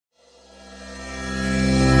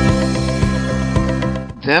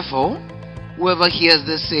Therefore, whoever hears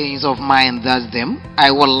the sayings of mine and does them,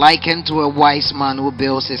 I will liken to a wise man who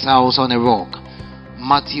builds his house on a rock.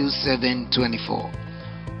 Matthew 7:24.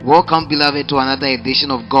 Welcome, beloved, to another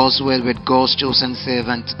edition of God's Word with God's chosen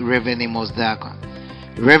servant, Reverend Amos Darko.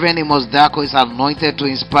 Reverend Amos Darko is anointed to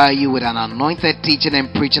inspire you with an anointed teaching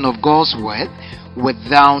and preaching of God's Word with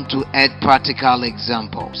down-to-earth practical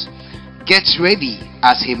examples. Get ready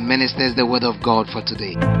as he ministers the Word of God for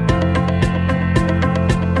today.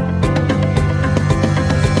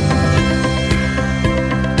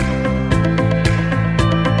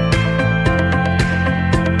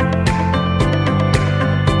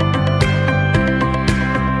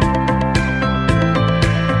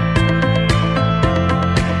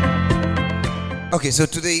 Okay, so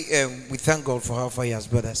today we thank God for how far He has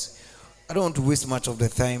brought us. I don't want to waste much of the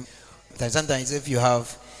time. Sometimes if you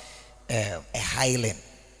have a highland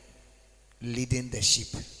leading the sheep,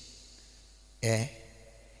 do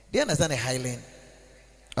you understand a highland?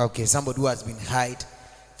 Okay, somebody who has been hired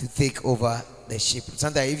to take over the sheep.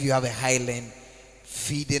 Sometimes if you have a highland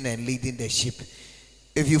feeding and leading the sheep,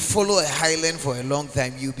 if you follow a highland for a long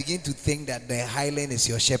time, you begin to think that the highland is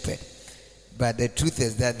your shepherd. But the truth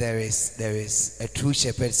is that there is a true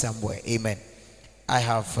shepherd somewhere. Amen. I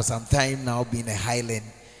have for some time now been a highland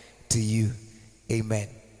to you. Amen.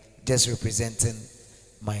 Just representing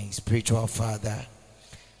my spiritual father.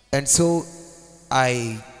 And so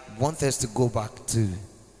I want us to go back to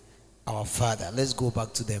our father. Let's go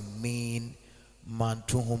back to the main man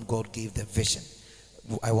to whom God gave the vision.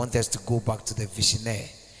 I want us to go back to the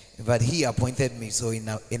visionary. But he appointed me, so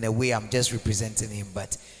in a way I'm just representing him.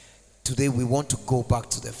 But today we want to go back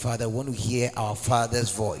to the Father. We want to hear our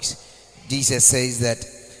Father's voice. Jesus says that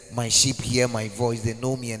my sheep hear my voice, they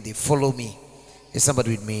know me and they follow me. Is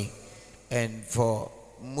somebody with me? And for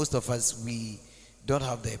most of us, we don't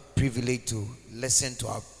have the privilege to listen to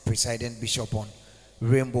our presiding bishop on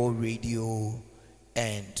Rainbow Radio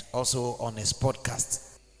and also on his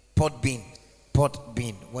podcast, Podbean.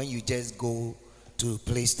 When you just go to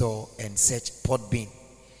Play Store and search Podbean,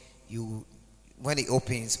 when it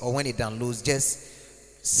opens or when it downloads,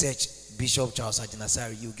 just search Bishop Charles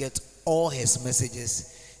Ajinasari. You get all his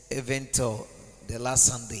messages, even till the last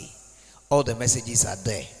Sunday. All the messages are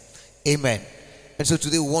there. Amen. And so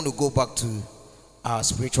today we want to go back to our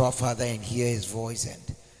spiritual father and hear his voice.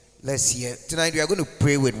 And let's hear. Tonight we are going to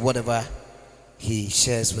pray with whatever he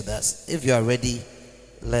shares with us. If you are ready,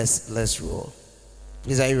 let's roll.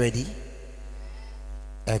 Please, are you ready?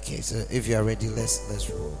 Okay, so if you are ready, let's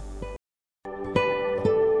roll.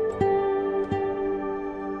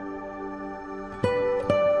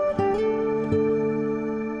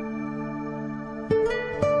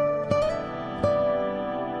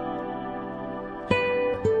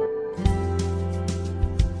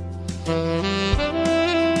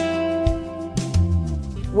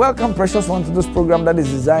 Welcome, precious one, to this program that is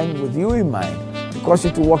designed with you in mind to cause you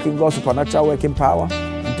to walk in God's supernatural working power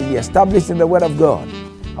and to be established in the Word of God.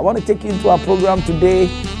 I want to take you into our program today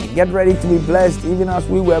and get ready to be blessed. Even as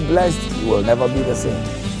we were blessed, you will never be the same.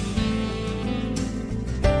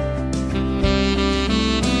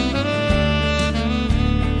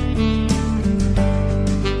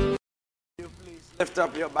 Will you please lift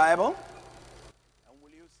up your Bible? And will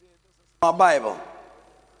you say, this is my Bible?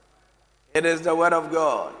 It is the Word of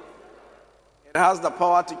God. It has the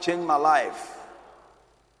power to change my life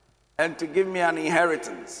and to give me an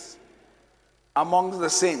inheritance amongst the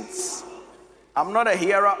saints. I'm not a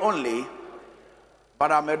hearer only, but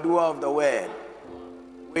I'm a doer of the Word.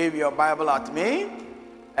 Wave your Bible at me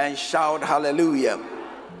and shout hallelujah.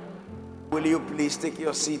 Will you please take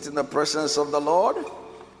your seat in the presence of the Lord?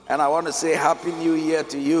 And I want to say Happy New Year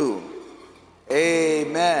to you.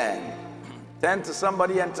 Amen. Turn to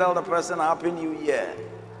somebody and tell the person Happy New Year.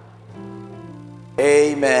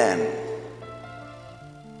 Amen.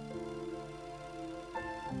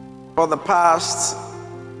 For the past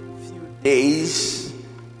few days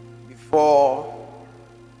before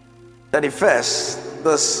 31st,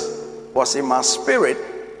 this was in my spirit.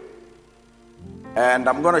 And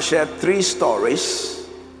I'm going to share 3 stories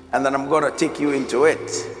and then I'm going to take you into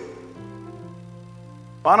it.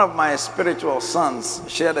 One of my spiritual sons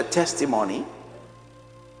shared a testimony.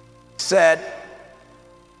 Said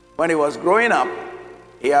when he was growing up,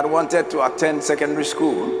 he had wanted to attend secondary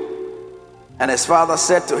school. And his father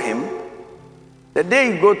said to him, the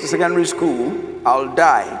day you go to secondary school, I'll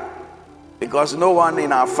die. Because no one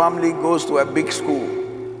in our family goes to a big school.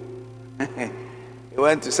 He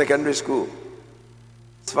went to secondary school.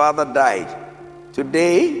 His father died.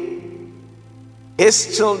 Today,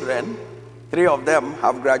 his children, 3 of them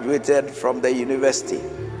have graduated from the university.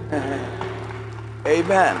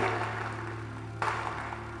 Amen.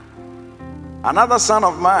 Another son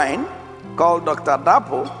of mine called Dr.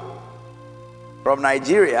 Dapo from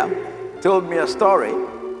Nigeria told me a story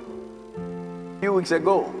a few weeks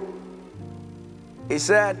ago. He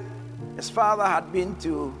said his father had been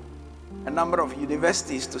to a number of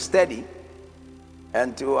universities to study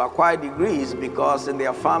and to acquire degrees because in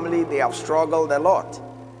their family they have struggled a lot,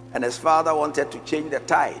 and his father wanted to change the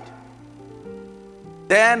tide.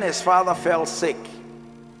 Then his father fell sick,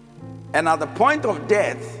 and at the point of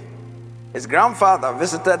death, his grandfather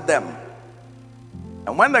visited them.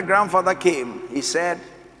 And when the grandfather came, he said,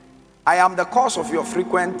 "I am the cause of your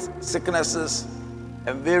frequent sicknesses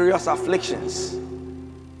and various afflictions.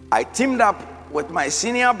 I teamed up with my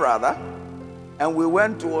senior brother, and we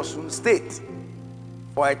went to Osun State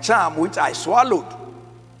for a charm which I swallowed.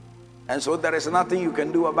 And so there is nothing you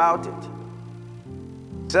can do about it."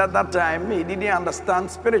 So at that time, he didn't understand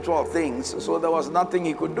spiritual things, so there was nothing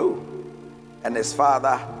he could do. And his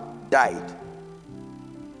father died.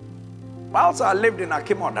 Whilst I lived in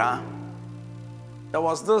Akimoda, there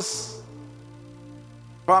was this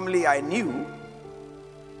family I knew.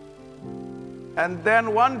 And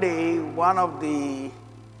then one day, one of the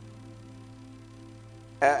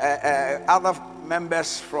other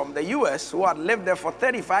members from the US who had lived there for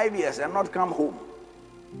 35 years and not come home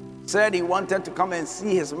said he wanted to come and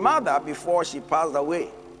see his mother before she passed away.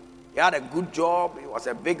 He had a good job. He was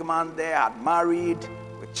a big man there, had married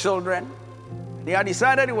with children. And he had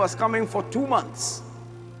decided he was coming for 2 months.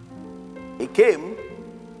 He came.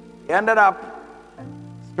 He ended up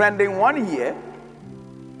spending 1 year.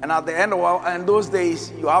 And at the end of in those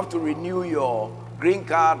days, you have to renew your green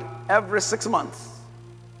card every 6 months.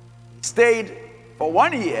 He stayed for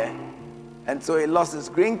 1 year, and so he lost his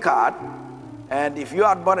green card. And if you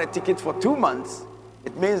had bought a ticket for 2 months,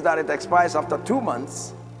 it means that it expires after 2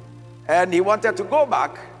 months. And he wanted to go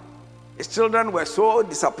back. His children were so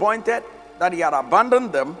disappointed that he had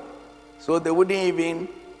abandoned them, so they wouldn't even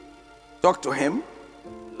talk to him.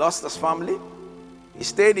 Lost his family. He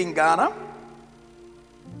stayed in Ghana,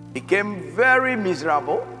 became very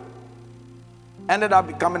miserable, ended up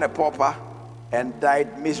becoming a pauper, and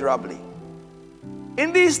died miserably.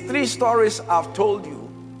 In these 3 stories I've told you,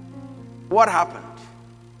 what happened?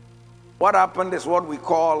 What happened is what we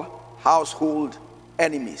call household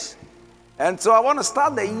enemies. And so I want to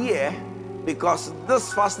start the year, because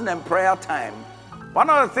this fasting and prayer time, one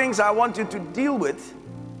of the things I want you to deal with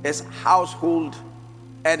is household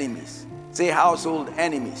enemies. Say household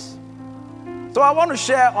enemies. So I want to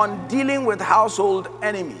share on dealing with household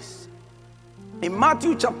enemies. In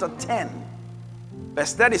Matthew chapter 10,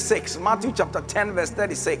 verse 36, Matthew chapter 10, verse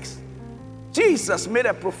 36, Jesus made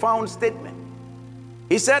a profound statement.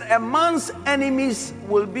 He said, "A man's enemies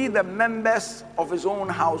will be the members of his own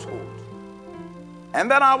household."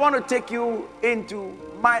 And then I want to take you into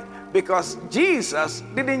because Jesus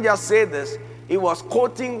didn't just say this, he was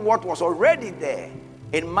quoting what was already there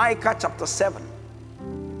in Micah chapter 7.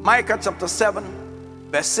 Micah chapter 7,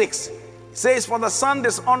 verse 6. It says, "For the son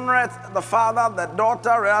dishonoreth the father, the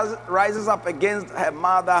daughter rises up against her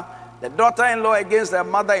mother, the daughter-in-law against her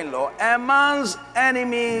mother-in-law. A man's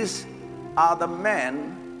enemies are the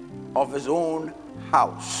men of his own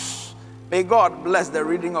house." May God bless the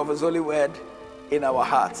reading of his holy word in our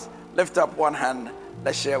hearts. Lift up one hand.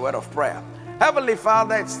 Let's share a word of prayer. Heavenly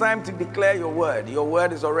Father, it's time to declare your word. Your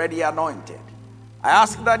word is already anointed. I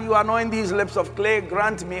ask that you anoint these lips of clay,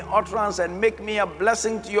 grant me utterance, and make me a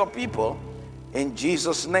blessing to your people. In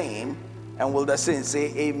Jesus' name. And will the saints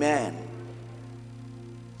say amen?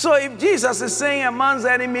 So if Jesus is saying a man's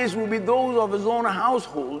enemies will be those of his own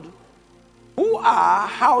household, who are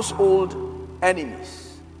household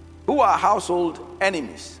enemies? Who are household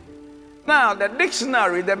enemies? Now, the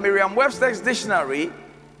dictionary, the Merriam-Webster's dictionary,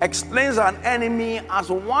 explains an enemy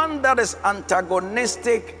as one that is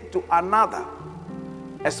antagonistic to another,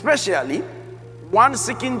 especially one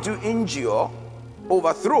seeking to injure,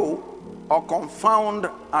 overthrow, or confound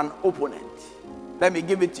an opponent. Let me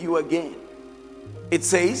give it to you again. It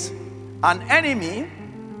says, an enemy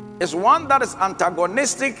is one that is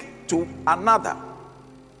antagonistic to another,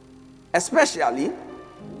 especially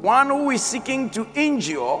one who is seeking to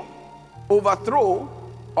injure, overthrow,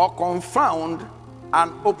 or confound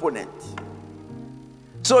an opponent.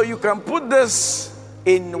 So you can put this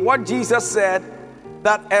in what Jesus said,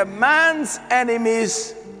 that a man's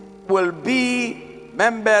enemies will be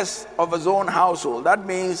members of his own household. That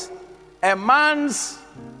means a man's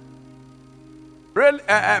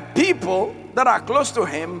people that are close to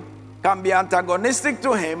him can be antagonistic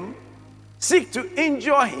to him, seek to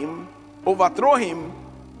injure him, overthrow him,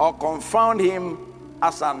 or confound him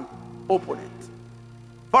as an opponent.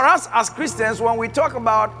 For us as Christians, when we talk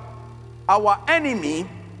about our enemy,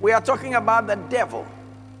 we are talking about the devil.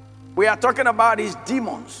 We are talking about his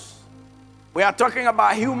demons. We are talking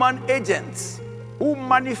about human agents who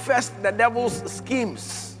manifest the devil's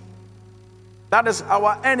schemes. That is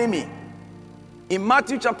our enemy. In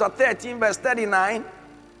Matthew chapter 13, verse 39,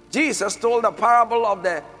 Jesus told the parable of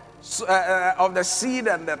the seed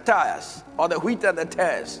and the tares, or the wheat and the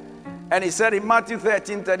tares. And he said in Matthew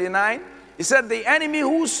 13, 39, he said, the enemy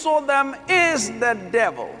who sowed them is the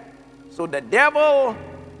devil. So the devil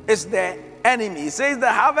is the enemy. He says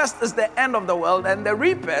the harvest is the end of the world and the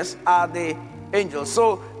reapers are the angels.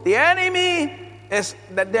 So the enemy is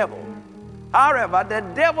the devil. However, the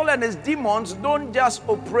devil and his demons don't just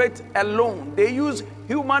operate alone. They use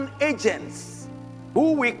human agents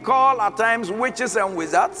who we call at times witches and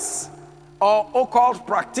wizards, or occult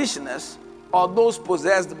practitioners, or those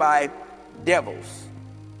possessed by devils.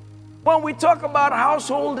 When we talk about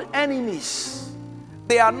household enemies,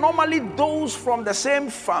 they are normally those from the same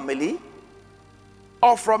family,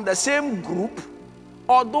 or from the same group,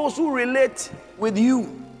 or those who relate with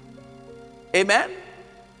you. Amen?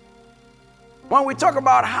 When we talk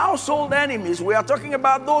about household enemies, we are talking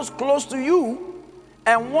about those close to you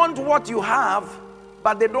and want what you have,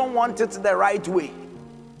 but they don't want it the right way.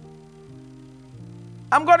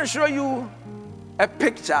 I'm going to show you a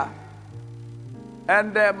picture.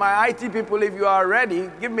 And my IT people, if you are ready,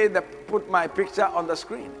 put my picture on the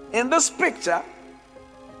screen. In this picture,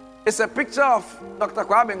 it's a picture of Dr.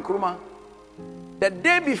 Kwame Nkrumah the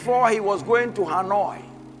day before he was going to Hanoi.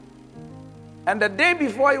 And the day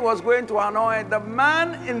before he was going to Hanoi, the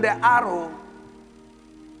man in the arrow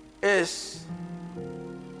is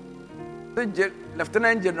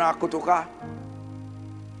Lieutenant General Kotoka.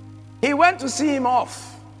 He went to see him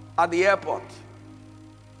off at the airport.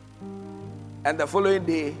 And the following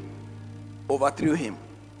day, overthrew him.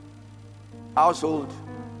 Household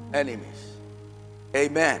enemies.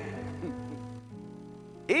 Amen.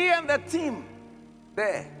 He and the team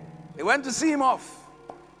there, they went to see him off.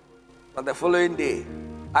 But the following day,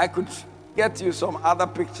 I could get you some other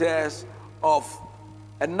pictures of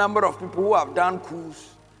a number of people who have done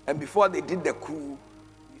coups. And before they did the coup,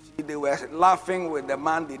 you see, they were laughing with the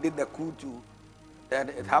man they did the coup to. And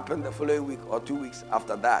it happened the following week or 2 weeks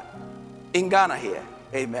after that. In Ghana here.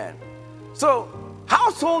 Amen. So,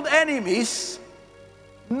 household enemies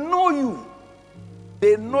know you.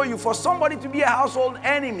 They know you. For somebody to be a household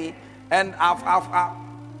enemy, and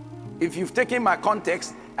if you've taken my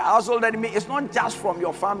context, a household enemy is not just from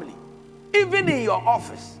your family. Even in your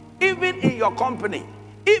office, even in your company,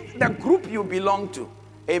 if the group you belong to.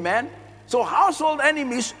 Amen. So household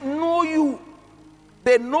enemies know you.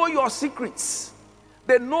 They know your secrets.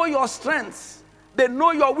 They know your strengths. They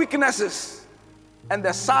know your weaknesses. And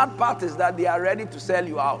the sad part is that they are ready to sell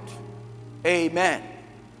you out. Amen.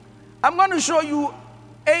 I'm going to show you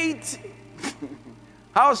 8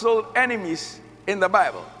 household enemies in the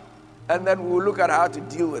Bible. And then we'll look at how to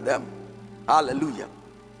deal with them. Hallelujah.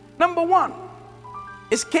 Number 1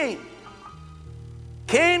 is Cain.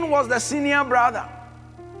 Cain was the senior brother,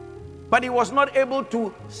 but he was not able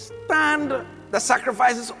to stand the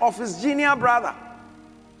sacrifices of his junior brother.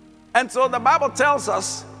 And so the Bible tells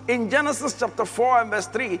us in Genesis chapter 4 and verse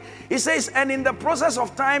 3, it says, and in the process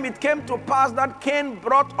of time it came to pass that Cain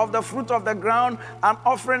brought of the fruit of the ground an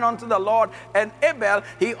offering unto the Lord, and Abel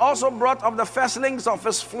he also brought of the firstlings of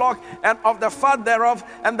his flock and of the fat thereof,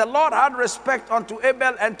 and the Lord had respect unto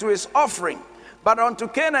Abel and to his offering. But unto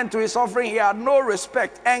Cain and to his offering he had no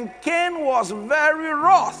respect. And Cain was very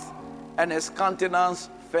wroth, and his countenance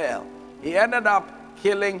fell. He ended up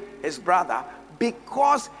killing his brother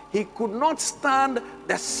because he could not stand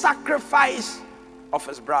the sacrifice of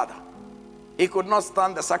his brother. He could not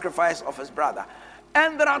stand the sacrifice of his brother.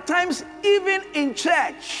 And there are times, even in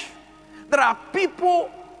church, there are people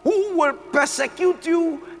who will persecute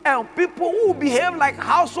you and people who behave like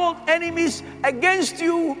household enemies against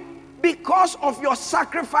you because of your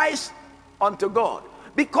sacrifice unto God,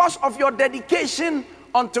 because of your dedication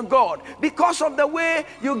unto God, because of the way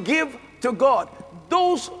you give to God.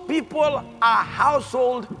 Those people are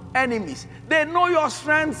household enemies. They know your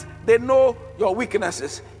strengths, they know your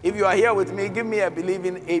weaknesses. If you are here with me, give me a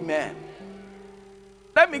believing amen.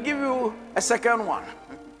 Let me give you a second one.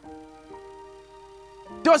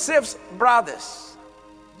 Joseph's brothers.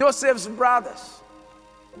 Joseph's brothers.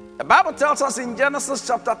 The Bible tells us in Genesis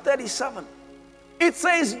chapter 37, it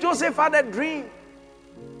says Joseph had a dream.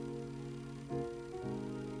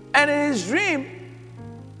 And in his dream,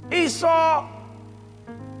 he saw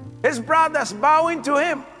his brothers bowing to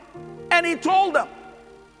him. And he told them.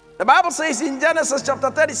 The Bible says in Genesis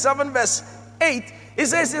chapter 37 verse 8, it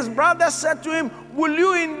says his brother said to him, will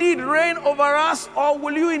you indeed reign over us, or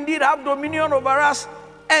will you indeed have dominion over us?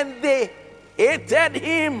 And they hated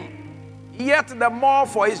him yet the more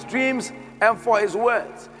for his dreams and for his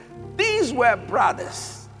words. These were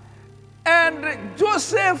brothers. And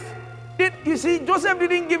Joseph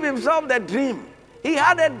didn't give himself the dream. He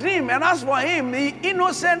had a dream, and as for him, he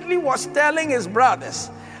innocently was telling his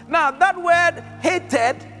brothers. Now, that word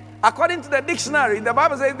hated, according to the dictionary, the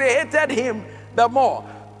Bible says they hated him the more.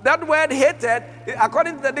 That word hated,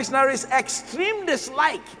 according to the dictionary, is extreme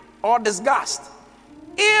dislike or disgust,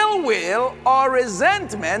 ill will or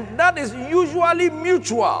resentment that is usually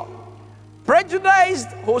mutual, prejudiced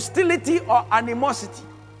hostility or animosity.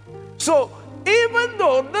 So, even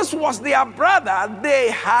though this was their brother,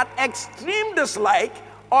 they had extreme dislike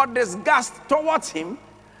or disgust towards him,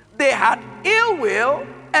 they had ill will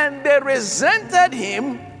and they resented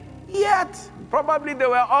him, yet probably they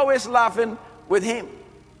were always laughing with him.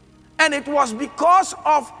 And it was because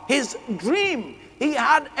of his dream. He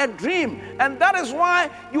had a dream. And that is why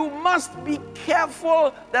you must be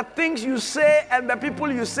careful the things you say and the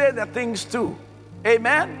people you say the things to.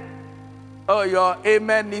 Amen? Oh, your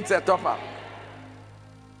amen needs a top up.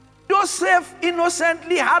 Joseph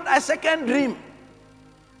innocently had a second dream.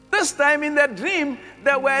 This time in the dream,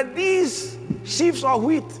 there were these sheaves of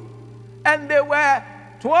wheat. And they were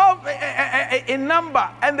 12 in number.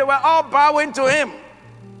 And they were all bowing to him.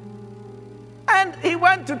 And he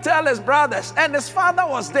went to tell his brothers, and his father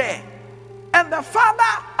was there. And the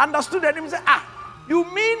father understood and he said, you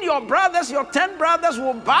mean your brothers, your 10 brothers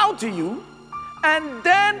will bow to you, and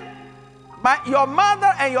then your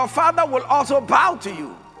mother and your father will also bow to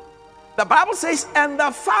you. The Bible says, and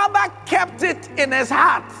the father kept it in his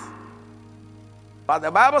heart. But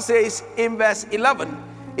the Bible says in verse 11,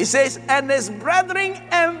 it says, and his brethren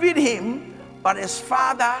envied him, but his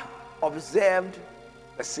father observed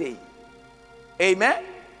the same. Amen.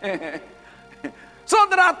 So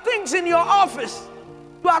there are things in your office.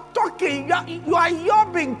 You are talking, you are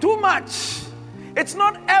yobbing too much. It's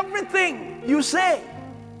not everything you say.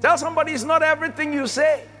 Tell somebody it's not everything you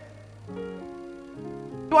say.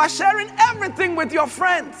 You are sharing everything with your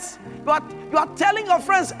friends. You are telling your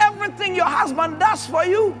friends everything your husband does for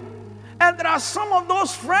you. And there are some of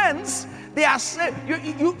those friends, they are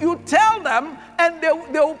you tell them and they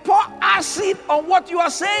will pour acid on what you are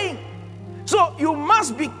saying. So you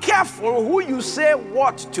must be careful who you say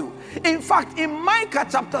what to. In fact, in Micah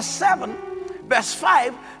chapter 7, verse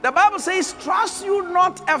 5, the Bible says, trust you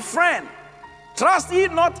not a friend. Trust ye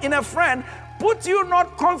not in a friend. Put you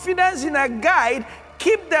not confidence in a guide.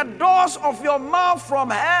 Keep the doors of your mouth from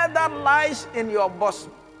her that lies in your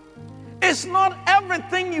bosom. It's not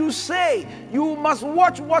everything you say. You must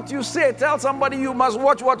watch what you say. Tell somebody you must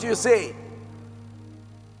watch what you say.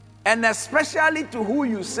 And especially to who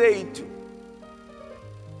you say it to.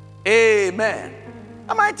 Amen.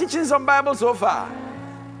 Am I teaching some Bible so far?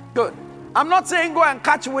 Good. I'm not saying go and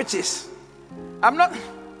catch witches. I'm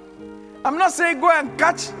not saying go and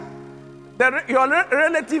catch your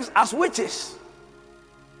relatives as witches.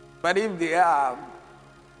 But if they are,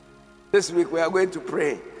 this week we are going to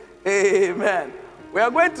pray. Amen. We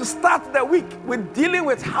are going to start the week with dealing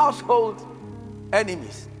with household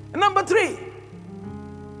enemies. Number 3,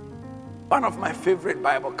 one of my favorite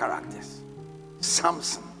Bible characters,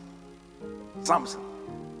 Samson. Samson.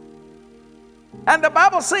 And the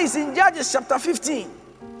Bible says in Judges chapter 15,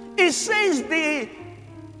 it says the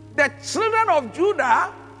children of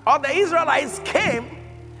Judah or the Israelites came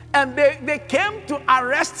and they came to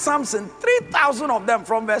arrest Samson. 3,000 of them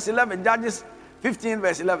from verse 11, Judges 15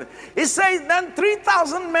 verse 11. It says, then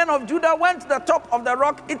 3,000 men of Judah went to the top of the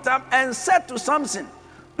rock Etam and said to Samson,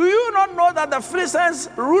 do you not know that the Philistines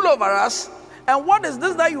rule over us? And what is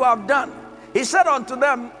this that you have done? He said unto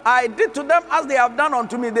them, I did to them as they have done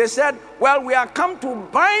unto me. They said, well, we are come to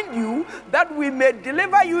bind you that we may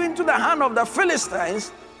deliver you into the hand of the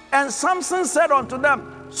Philistines. And Samson said unto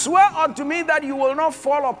them, swear unto me that you will not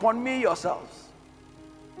fall upon me yourselves.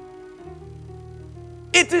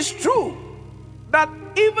 It is true that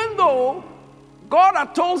even though God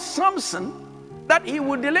had told Samson that he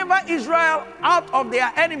would deliver Israel out of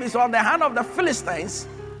their enemies or the hand of the Philistines,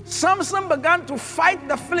 Samson began to fight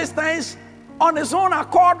the Philistines on his own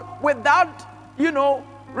accord without,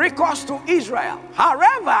 recourse to Israel.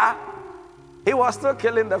 However, he was still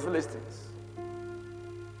killing the Philistines.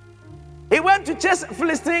 He went to chase a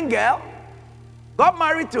Philistine girl, got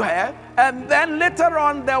married to her, and then later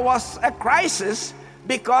on there was a crisis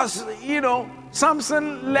because,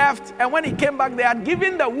 Samson left, and when he came back, they had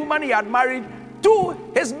given the woman he had married to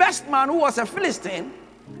his best man who was a Philistine,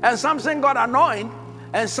 and Samson got annoyed,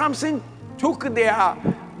 and Samson took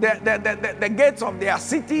the gates of their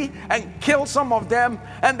city and killed some of them.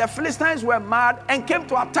 And the Philistines were mad and came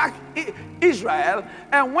to attack Israel.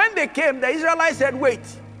 And when they came, the Israelites said, wait,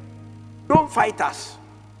 don't fight us.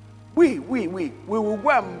 We will go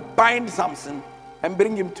and bind Samson and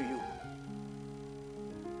bring him to you.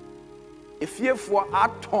 If you for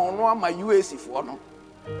atono my UAC for no.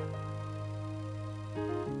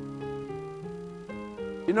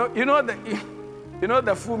 You know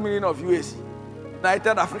the full meaning of UAC,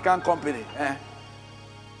 United African Company.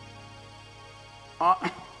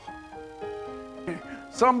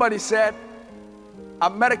 Somebody said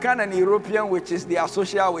American and European witches, they are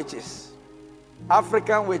social witches.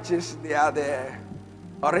 African witches, they are the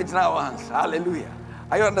original ones. Hallelujah.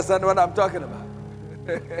 Are you understand what I'm talking about?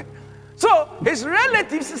 So his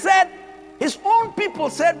relatives said, his own people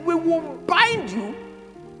said, we will bind you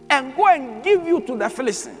and go and give you to the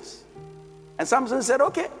Philistines. And Samson said,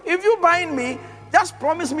 okay, if you bind me, just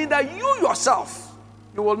promise me that you yourself,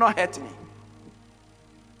 you will not hurt me.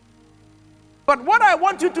 But what I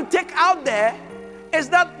want you to take out there is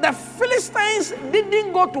that the Philistines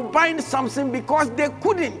didn't go to bind Samson because they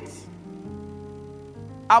couldn't.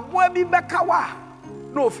 Abuebi bekawa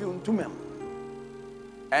no fiuntumem.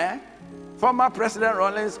 Former President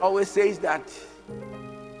Rawlings always says that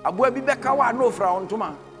Abuebi bekawa no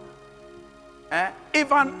frauntuma.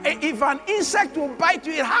 If an insect will bite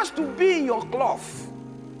you, it has to be in your cloth.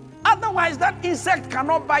 Otherwise, that insect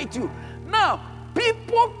cannot bite you. Now,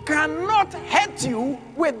 people cannot hurt you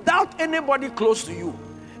without anybody close to you.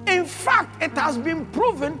 In fact, it has been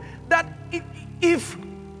proven that if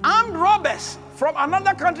armed robbers from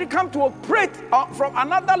another country come to operate, or from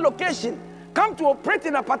another location, come to operate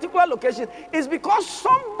in a particular location, it's because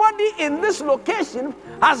somebody in this location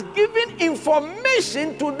has given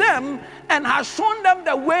information to them and has shown them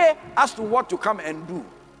the way as to what to come and do.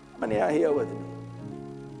 How many are here with me?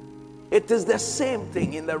 It is the same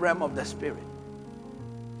thing in the realm of the spirit.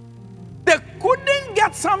 They couldn't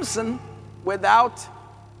get Samson without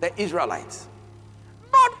the Israelites.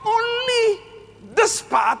 Not only this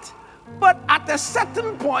part, but at a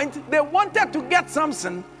certain point, they wanted to get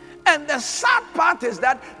Samson. And the sad part is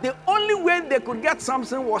that the only way they could get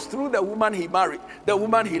Samson was through the woman he married, the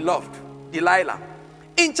woman he loved, Delilah.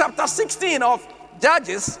 In chapter 16 of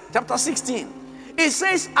Judges, chapter 16, it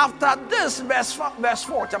says, after this, verse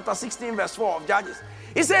 4, chapter 16, verse 4 of Judges,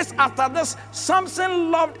 it says, after this,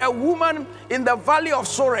 Samson loved a woman in the valley of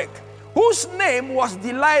Sorek, whose name was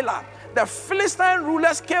Delilah. The Philistine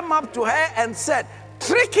rulers came up to her and said,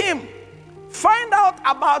 trick him, find out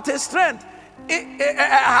about his strength,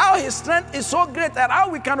 how his strength is so great and how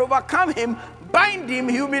we can overcome him, bind him,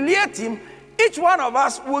 humiliate him. Each one of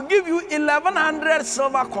us will give you 1,100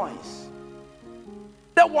 silver coins.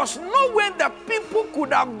 There was no way the people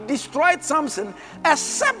could have destroyed Samson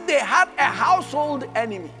except they had a household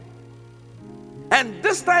enemy. And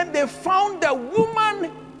this time they found the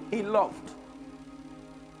woman he loved.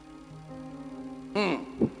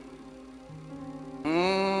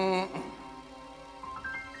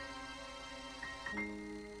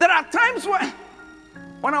 There are times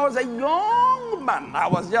when I was a young man, I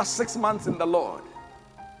was just 6 months in the Lord,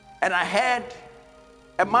 and I heard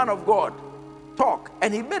a man of God talk,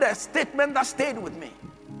 and he made a statement that stayed with me.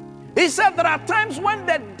 He said there are times when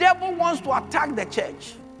the devil wants to attack the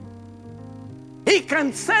church. He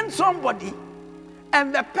can send somebody,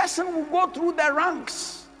 and the person will go through the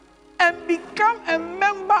ranks and become a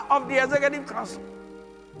member of the executive council.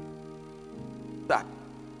 That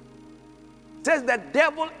says the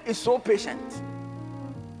devil is so patient.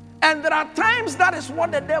 And there are times that is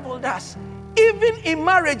what the devil does. Even in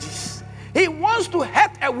marriages, he wants to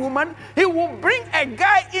hurt a woman. He will bring a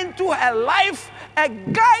guy into her life, a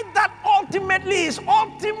guy that ultimately his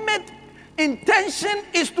ultimate intention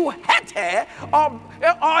is to hurt her, or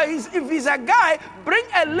if he's a guy, bring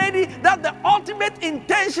a lady that the ultimate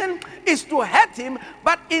intention is to hurt him.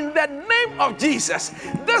 But in the name of Jesus,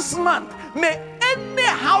 this month, may any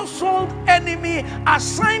household enemy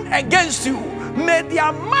assigned against you, may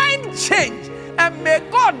their mind change, and may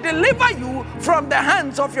God deliver you from the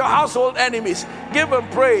hands of your household enemies. Give him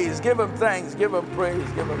praise, give him thanks, give him praise,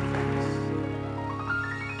 give him thanks.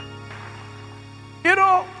 You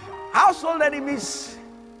know, household enemies,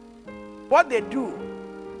 what they do,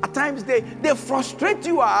 at times they frustrate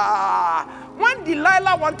you. When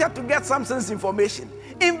Delilah wanted to get Samson's information,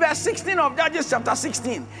 in verse 16 of Judges chapter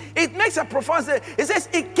 16, it makes a profound statement. It says,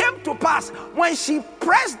 it came to pass when she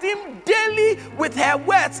pressed him daily with her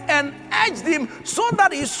words and urged him so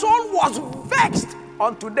that his soul was vexed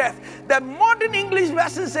unto death. The modern English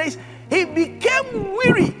version says, he became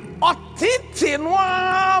weary.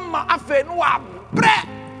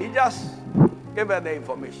 He just gave her the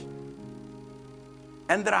information.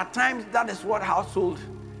 And there are times that is what household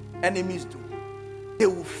enemies do. They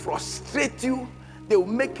will frustrate you. They will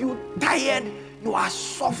make you tired. You are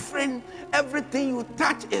suffering. Everything you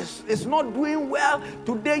touch is not doing well.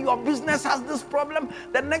 Today your business has this problem.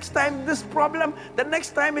 The next time this problem. The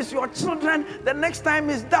next time is your children. The next time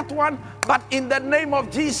is that one. But in the name of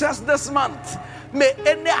Jesus this month, may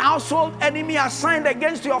any household enemy assigned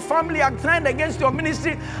against your family, assigned against your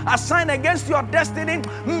ministry, assigned against your destiny,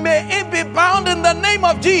 may it be bound in the name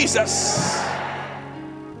of Jesus.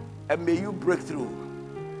 And may you break through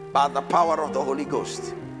by the power of the Holy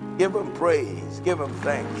Ghost. Give him praise, give him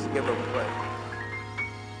thanks, give him praise.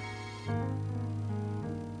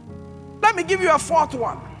 Let me give you a fourth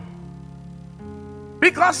one.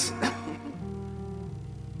 Because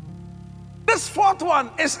this fourth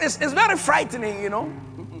one is very frightening, you know.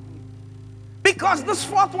 Because this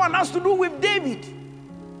fourth one has to do with David.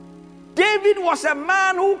 David was a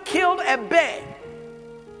man who killed a bear.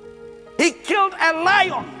 He killed a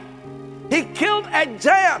lion. He killed a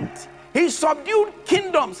giant. He subdued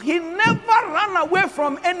kingdoms. He never ran away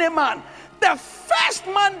from any man. The first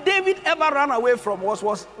man David ever ran away from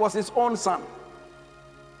was his own son,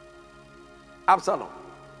 Absalom.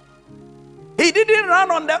 He didn't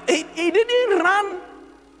run he didn't run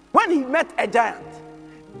when he met a giant.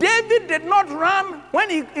 David did not run when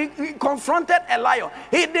he confronted a lion.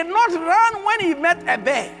 He did not run when he met a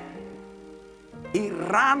bear. He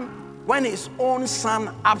ran when his own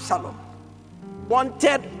son Absalom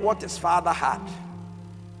wanted what his father had.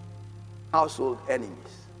 Household enemies.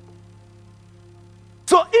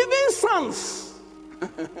 So even sons.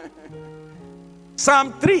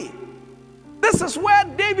 Psalm 3. This is where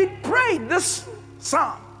David prayed this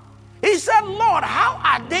psalm. He said, Lord, how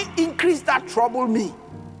are they increased that trouble me?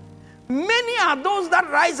 Many are those that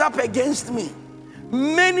rise up against me.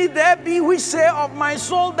 Many there be which say of my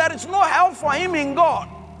soul, there is no help for him in God.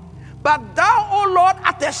 But thou, O Lord,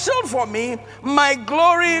 art a shield for me, my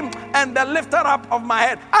glory and the lifter up of my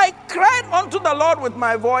head. I cried unto the Lord with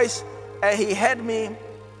my voice, and he heard me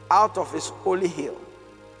out of his holy hill.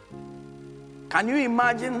 Can you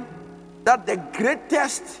imagine that the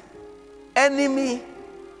greatest enemy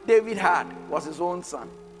David had was his own son?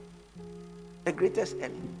 The greatest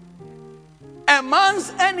enemy. A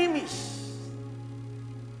man's enemies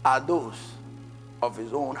are those of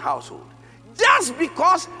his own household. Just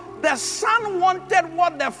because the son wanted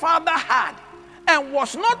what the father had and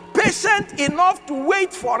was not patient enough to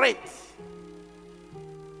wait for it,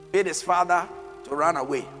 made his father to run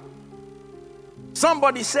away.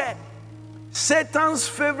 Somebody said, Satan's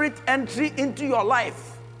favorite entry into your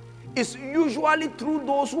life is usually through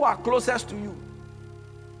those who are closest to you.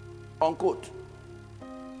 Unquote.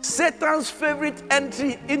 Satan's favorite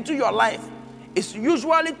entry into your life is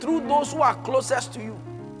usually through those who are closest to you.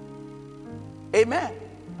 Amen.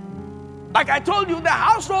 Like I told you, the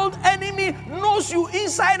household enemy knows you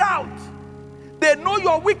inside out. They know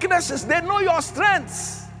your weaknesses. They know your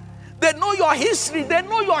strengths. They know your history. They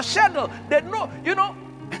know your schedule. They know, you know,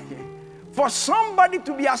 for somebody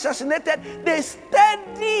to be assassinated, they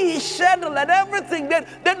study his schedule and everything.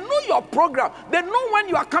 They know your program. They know when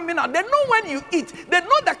you are coming out. They know when you eat. They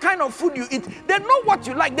know the kind of food you eat. They know what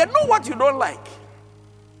you like. They know what you don't like.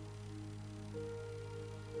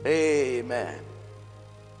 Amen.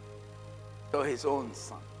 To his own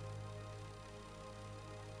son.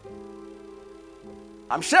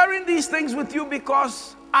 I'm sharing these things with you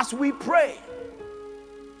because as we pray,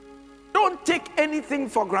 don't take anything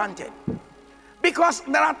for granted. Because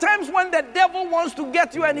there are times when the devil wants to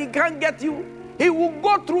get you and he can't get you. He will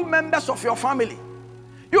go through members of your family.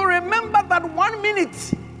 You remember that 1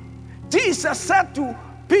 minute Jesus said to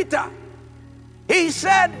Peter, he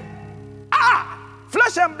said,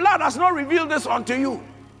 flesh and blood has not revealed this unto you,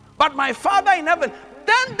 but my Father in heaven.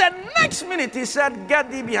 Then the next minute he said,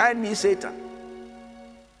 get thee behind me, Satan.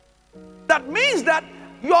 That means that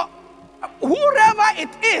whoever it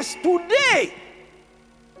is today,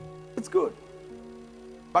 it's good.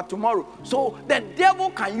 But tomorrow, so the devil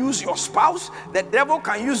can use your spouse, the devil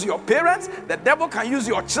can use your parents, the devil can use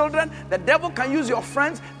your children, the devil can use your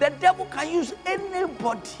friends, the devil can use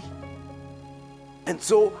anybody. And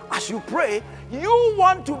so as you pray, you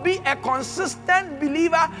want to be a consistent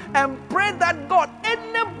believer and pray that God,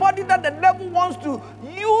 anybody that the devil wants to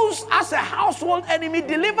use as a household enemy,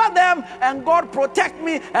 deliver them, and God protect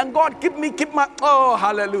me, and God keep my, oh,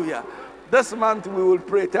 hallelujah. This month we will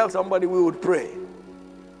pray. Tell somebody we would pray.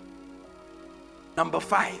 Number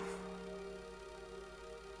 5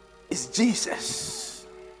 is Jesus.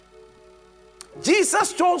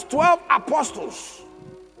 Jesus chose 12 apostles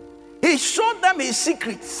He showed them his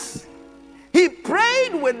secrets. He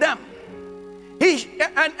prayed with them.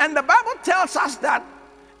 And the Bible tells us that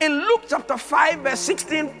in Luke chapter 5 verse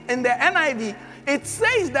 16 in the NIV, it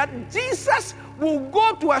says that Jesus will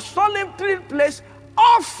go to a solitary place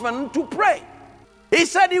often to pray. He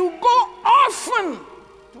said he will go often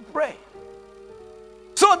to pray.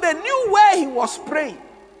 So they knew where he was praying.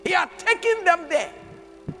 He had taken them there.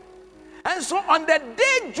 And so on the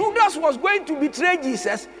day Judas was going to betray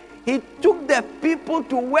Jesus, he took the people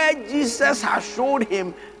to where Jesus had showed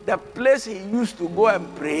him the place he used to go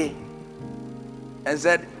and pray, and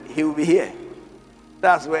said, he will be here.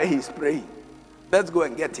 That's where he's praying. Let's go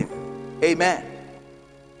and get him. Amen.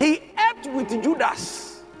 He ate with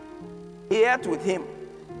Judas. He ate with him.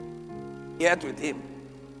 He ate with him.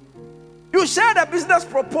 You shared a business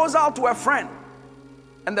proposal to a friend,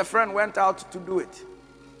 and the friend went out to do it.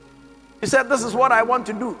 He said, this is what I want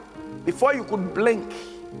to do. Before you could blink,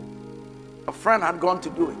 a friend had gone to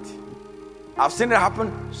do it. I've seen it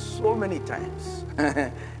happen so many times.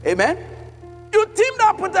 Amen. You teamed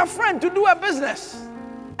up with a friend to do a business,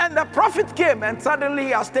 and the profit came, and suddenly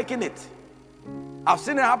he has taken it. I've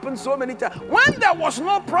seen it happen so many times. When there was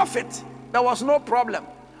no profit, there was no problem.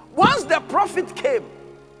 Once the profit came,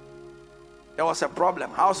 there was a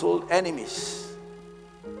problem. Household enemies.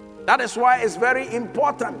 That is why it's very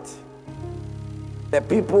important the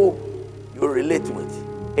people you relate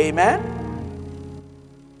with. Amen.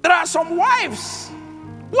 There are some wives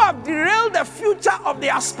who have derailed the future of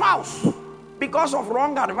their spouse because of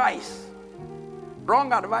wrong advice.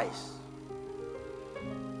 Wrong advice.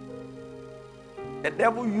 The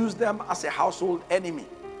devil used them as a household enemy.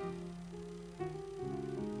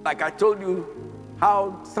 Like I told you,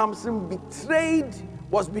 how Samson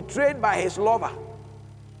was betrayed by his lover.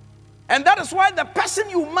 And that is why the person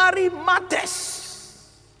you marry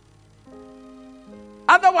matters.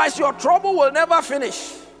 Otherwise, your trouble will never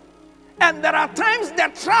finish. And there are times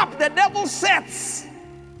the trap the devil sets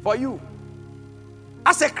for you.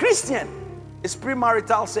 As a Christian, it's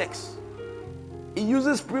premarital sex. He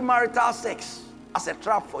uses premarital sex as a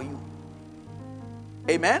trap for you.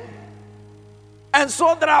 Amen? And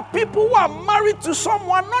so there are people who are married to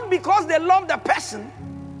someone not because they love the person,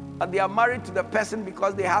 but they are married to the person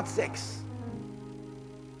because they had sex.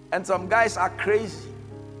 And some guys are crazy.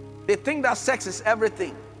 They think that sex is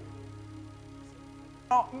everything.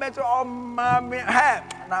 That's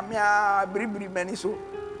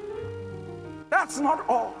not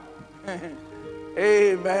all.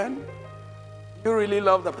 Amen. You really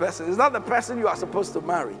love the person. It's not the person you are supposed to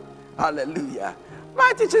marry. Hallelujah.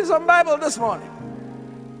 My teaching some Bible this morning.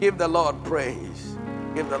 Give the Lord praise.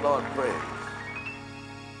 Give the Lord praise.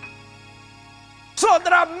 So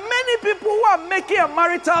there are many people who are making a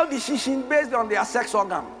marital decision based on their sex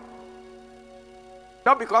organ.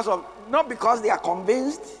 Not because they are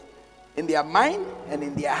convinced in their mind and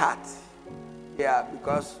in their heart. Yeah,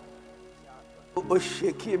 because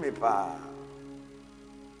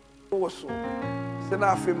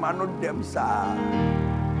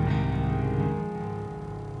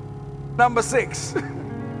Number 6.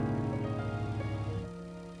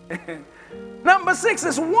 Number 6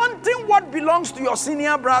 is wanting what belongs to your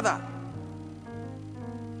senior brother.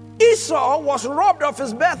 Esau was robbed of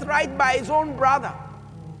his birthright by his own brother.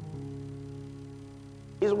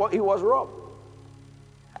 He was robbed.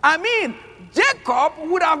 I mean, Jacob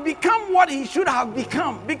would have become what he should have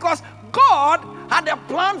become because God had a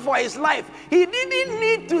plan for his life. He didn't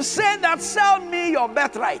need to say that, sell me your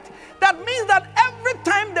birthright. That means that every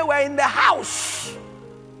time they were in the house,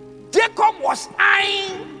 Jacob was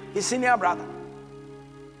eyeing his senior brother.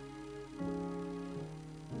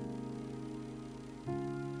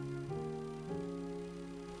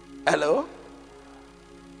 Hello?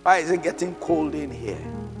 Why is it getting cold in here?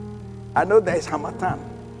 I know there is Hamatan,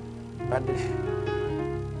 but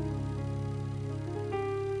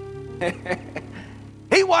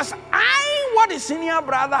he was eyeing what his senior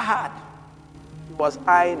brother had. He was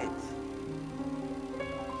eyeing it.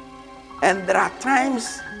 And there are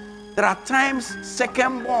times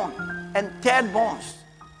second born and third borns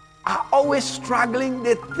are always struggling.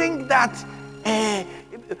 They think that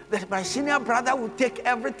my senior brother will take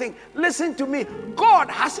everything. Listen to me. God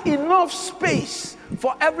has enough space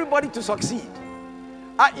for everybody to succeed.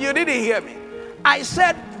 You didn't hear me. I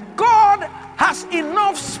said God has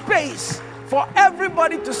enough space for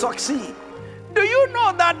everybody to succeed. Do you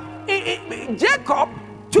know that Jacob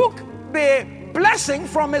took the blessing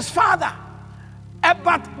from his father?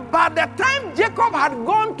 But by the time Jacob had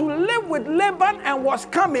gone to live with Laban and was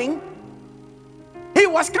coming, he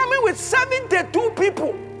was coming with 72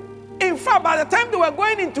 people. In fact, by the time they were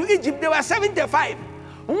going into Egypt, they were 75.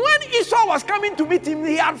 When Esau was coming to meet him,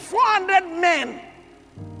 he had 400 men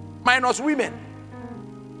minus women.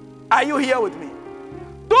 Are you here with me?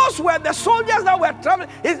 Those were the soldiers that were traveling.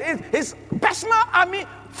 His personal army,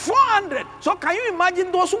 400. So can you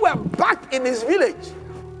imagine those who were back in his village,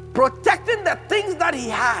 protecting the things that he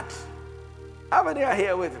had? How many are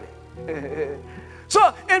here with me?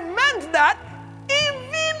 So it meant that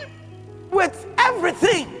even with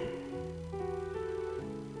everything,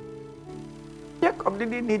 Jacob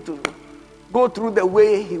didn't need to go through the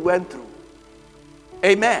way he went through.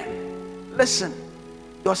 Amen. Listen,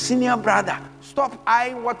 your senior brother, stop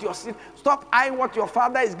eyeing what your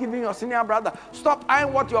father is giving your senior brother. Stop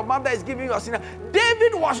eyeing what your mother is giving your senior.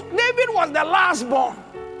 David was the last born.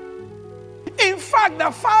 In fact, the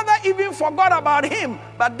father even forgot about him,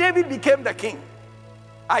 but David became the king.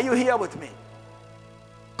 Are you here with me?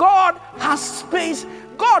 God has space.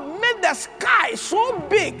 God made the sky so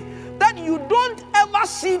big that you don't ever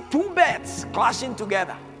see two birds clashing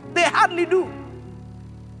together. They hardly do.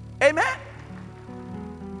 Amen?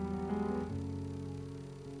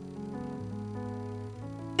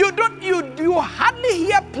 You hardly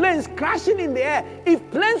hear planes crashing in the air. If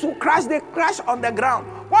planes will crash, they crash on the ground.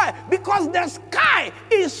 Why? Because the sky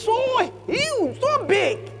is so huge, so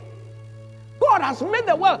big. God has made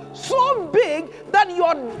the world so big that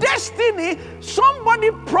your destiny,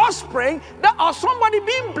 somebody prospering, or somebody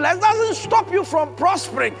being blessed, doesn't stop you from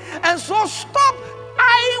prospering. And so stop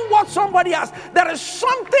eyeing what somebody has. There is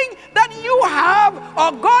something that you have,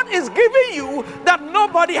 or God is giving you, that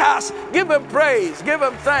nobody has. Give him praise, give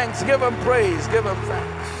him thanks, give him praise, give him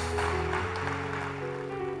thanks.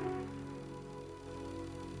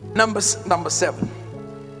 Number 7.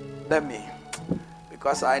 Let me,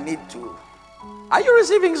 because I need to. Are you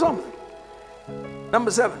receiving something?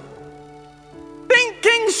 Number 7.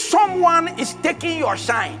 Thinking someone is taking your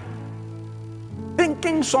shine.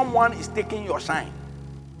 Thinking someone is taking your shine.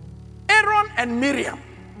 Aaron and Miriam.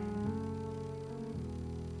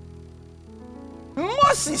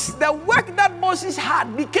 Moses, the work that Moses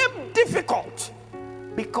had became difficult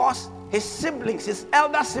because his siblings, his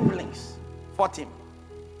elder siblings, fought him.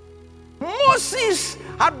 Moses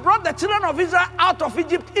had brought the children of Israel out of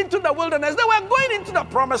Egypt into the wilderness. They were going into the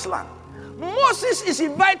promised land. Moses is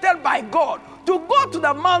invited by God to go to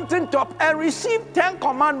the mountaintop and receive 10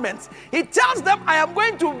 commandments. He tells them, I am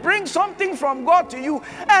going to bring something from God to you.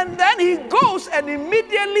 And then he goes, and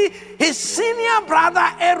immediately his senior brother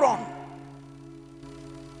Aaron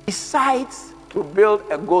decides to build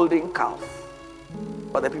a golden calf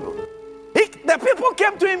for the people. The people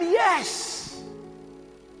came to him, yes.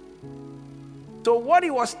 So what he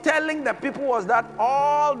was telling the people was that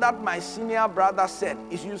all that my senior brother said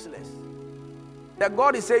is useless. That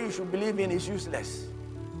God is saying you should believe in is useless.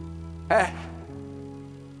 Can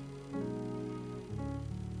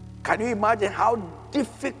you imagine how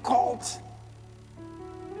difficult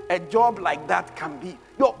a job like that can be?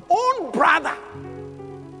 Your own brother.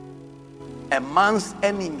 A man's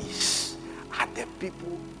enemies are the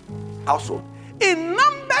people household. In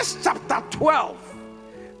Numbers chapter 12,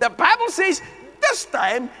 the Bible says this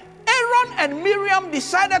time Aaron and Miriam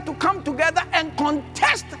decided to come together and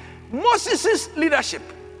contest Moses' leadership.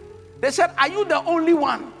 They said, are you the only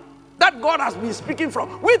one that God has been speaking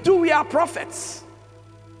from? We too, we are prophets.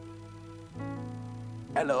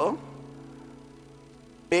 Hello?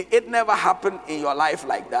 May it never happen in your life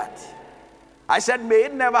like that. I said, may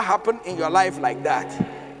it never happen in your life like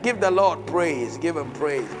that. Give the Lord praise. Give him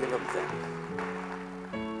praise. Give him thanks.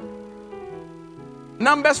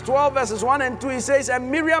 Numbers 12 verses 1 and 2, he says, and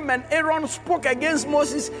Miriam and Aaron spoke against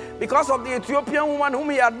Moses because of the Ethiopian woman whom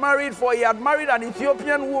he had married, for he had married an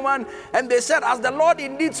Ethiopian woman. And they said, has the Lord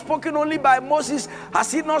indeed spoken only by Moses?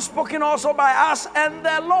 Has he not spoken also by us? And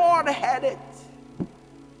the Lord heard it.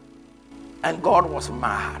 And God was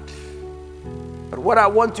mad. But what I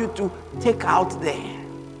want you to take out there,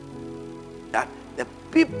 that the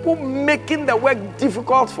people making the work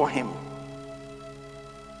difficult for him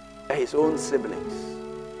are his own siblings,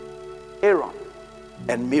 Aaron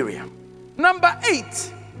and Miriam. Number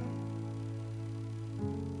 8,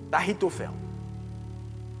 Ahithophel.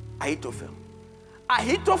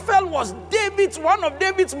 Ahithophel was one of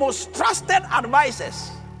David's most trusted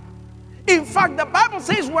advisors. In fact, the Bible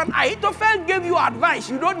says when Ahithophel gave you advice,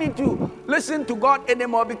 you don't need to listen to God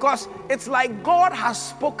anymore, because it's like God has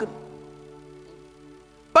spoken.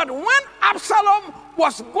 But when Absalom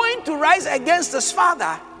was going to rise against his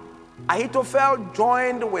father, Ahithophel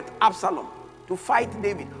joined with Absalom to fight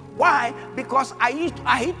David. Why? Because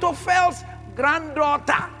Ahithophel's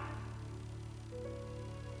granddaughter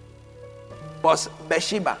was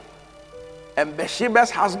Bathsheba. And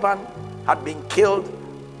Bathsheba's husband had been killed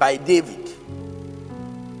by David.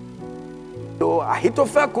 So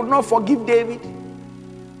Ahithophel could not forgive David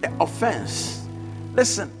the offense.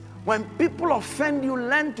 Listen, when people offend you,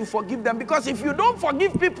 learn to forgive them, because if you don't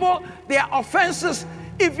forgive people their offenses,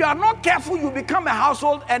 if you are not careful, you become a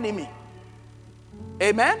household enemy.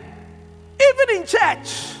 Amen? Even in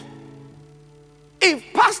church, if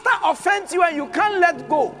pastor offends you and you can't let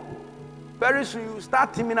go, very soon you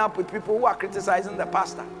start teaming up with people who are criticizing the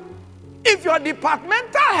pastor. If your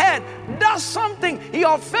departmental head does something, he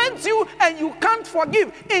offends you and you can't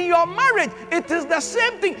forgive. In your marriage, it is the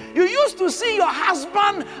same thing. You used to see your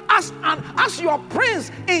husband as your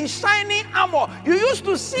prince in shining armor. You used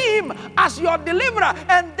to see him as your deliverer,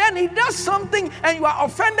 and then he does something and you are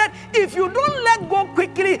offended. If you don't let go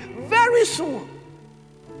quickly, very soon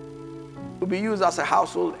you'll be used as a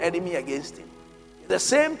household enemy against him. The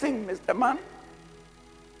same thing, Mr. Man.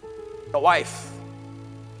 The wife.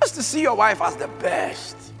 Just to see your wife as the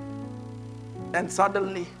best. Then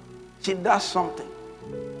suddenly she does something.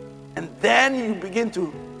 And then you begin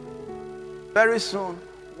to, very soon,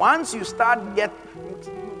 once you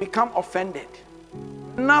you become offended.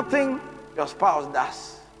 Nothing your spouse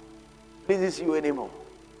does pleases you anymore.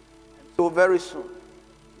 And so very soon,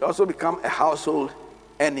 you also become a household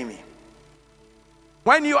enemy.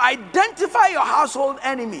 When you identify your household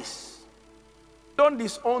enemies, don't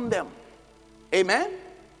disown them. Amen?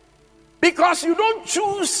 Because you don't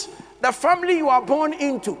choose the family you are born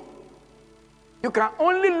into. You can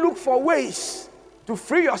only look for ways to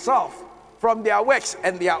free yourself from their works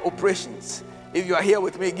and their operations. If you are here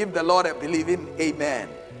with me, give the Lord a believing amen.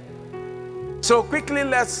 So quickly,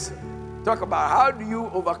 let's talk about how do you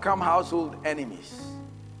overcome household enemies.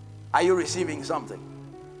 Are you receiving something?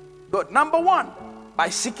 Good. Number one, by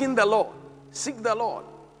seeking the Lord. Seek the Lord.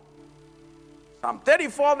 Psalm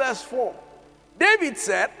 34 verse 4. David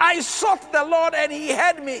said, I sought the Lord and he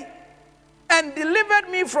heard me and delivered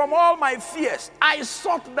me from all my fears. I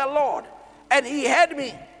sought the Lord and he heard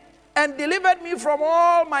me and delivered me from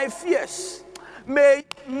all my fears. May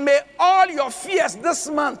all your fears this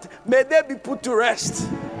month, may they be put to rest.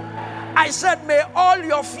 I said, may all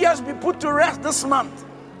your fears be put to rest this month.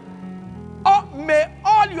 Oh, may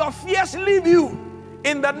all your fears leave you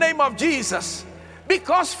in the name of Jesus.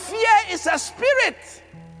 Because fear is a spirit.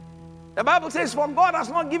 The Bible says, for God has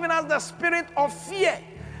not given us the spirit of fear.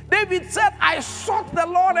 David said, I sought the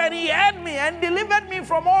Lord and he heard me and delivered me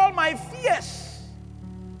from all my fears.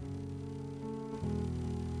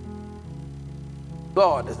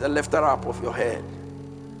 God is the lifter up of your head.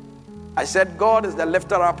 I said, God is the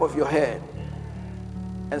lifter up of your head.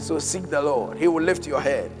 And so seek the Lord. He will lift your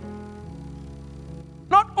head.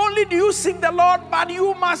 Not only do you seek the Lord, but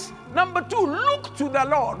you must, number two, look to the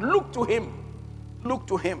Lord. Look to him. Look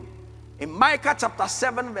to him. In Micah chapter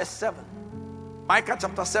 7 verse 7. Micah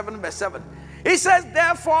chapter 7 verse 7. He says,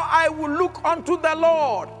 therefore I will look unto the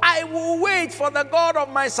Lord. I will wait for the God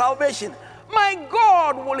of my salvation. My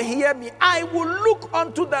God will hear me. I will look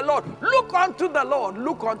unto the Lord. Look unto the Lord.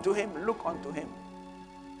 Look unto him. Look unto him.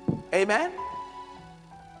 Amen.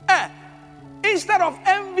 Instead of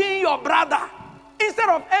envying your brother, instead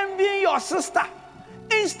of envying your sister,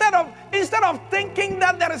 instead of thinking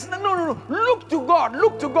that there is no. Look to God.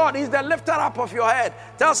 Look to God. He's the lifter up of your head.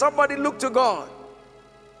 Tell somebody, look to God.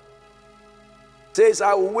 Says,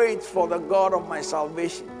 I will wait for the God of my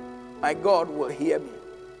salvation. My God will hear me.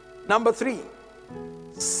 Number three,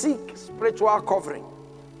 seek spiritual covering.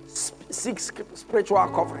 Seek spiritual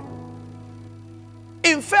covering.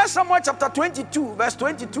 In 1 Samuel chapter 22, verse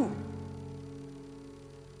 22.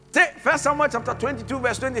 1 Samuel chapter 22,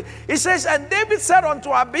 verse 20. It says, and David said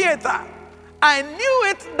unto Abiathar, I knew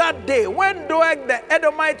it that day when Doeg the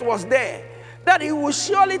Edomite was there, that he would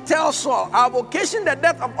surely tell Saul, I have occasioned the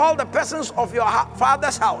death of all the persons of your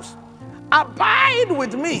father's house. Abide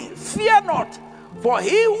with me, fear not, for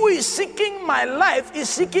he who is seeking my life is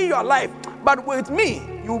seeking your life. But with me,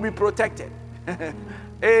 you will be protected.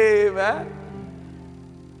 Amen.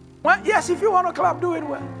 Well, yes, if you want to clap, do it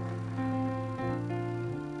well.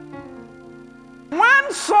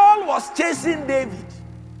 When Saul was chasing David,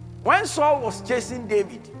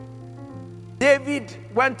 David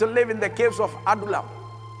went to live in the caves of Adullam.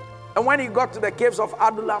 And when he got to the caves of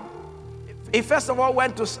Adullam, he first of all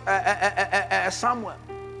went to Samuel.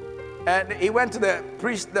 And he went to the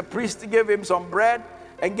priest. The priest gave him some bread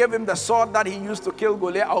and gave him the sword that he used to kill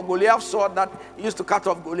Goliath, or Goliath's sword that he used to cut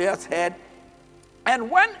off Goliath's head.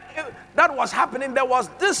 And when that was happening, there was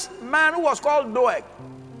this man who was called Doeg,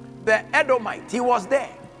 the Edomite. He was there.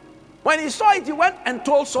 When he saw it, he went and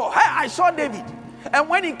told Saul, hey, I saw David. And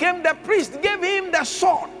when he came, the priest gave him the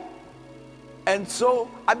sword. And so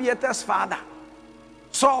Abiathar's father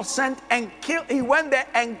Saul sent and killed, he went there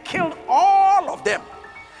and killed all of them.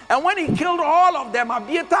 And when he killed all of them,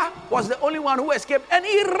 Abiathar was the only one who escaped, and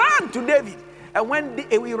he ran to David. And when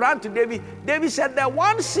he ran to David, David said, the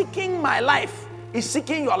one seeking my life is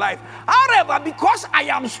seeking your life. However, because I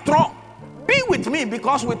am strong, be with me,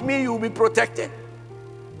 because with me you will be protected.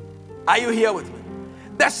 Are you here with me?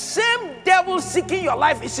 The same devil seeking your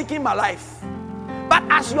life is seeking my life. But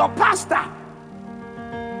as your pastor,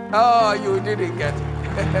 oh, you didn't get it.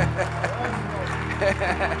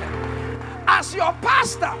 As your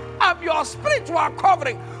pastor, I'm your spiritual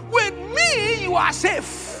covering. With me, you are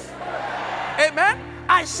safe. Amen.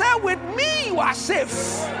 I say, with me, you are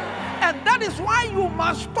safe. And that is why you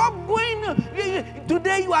must stop going.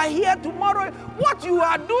 Today you are here, tomorrow. What you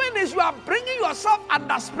are doing is you are bringing yourself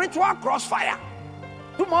under spiritual crossfire.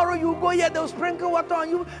 Tomorrow you go here, they'll sprinkle water on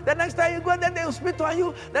you. The next time you go there, they'll spit on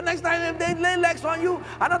you. The next time they lay legs on you.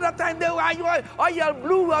 Another time they will oil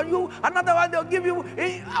blue on you. Another one they'll give you.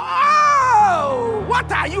 Oh,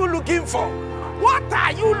 what are you looking for? What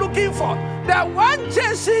are you looking for? The one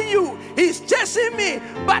chasing you is chasing me.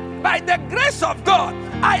 But by the grace of God,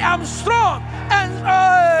 I am strong. And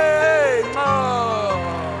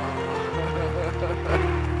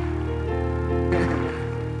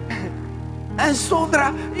and so there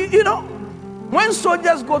are, when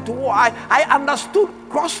soldiers go to war, I understood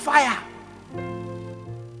crossfire.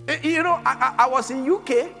 I was in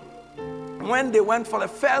UK when they went for the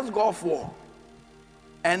first Gulf War,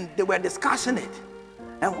 and they were discussing it,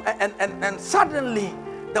 and suddenly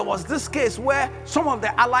there was this case where some of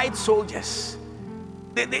the Allied soldiers,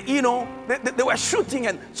 they were shooting,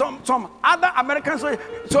 and some other American soldiers,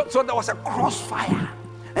 so there was a crossfire,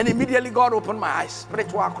 and immediately God opened my eyes,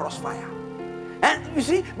 spiritual crossfire. And you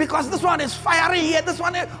see, because this one is firing here, this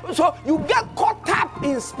one is, so you get caught up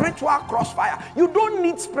in spiritual crossfire. You don't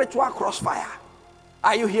need spiritual crossfire.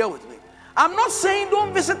 Are you here with me? I'm not saying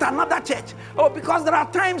don't visit another church. Oh, because there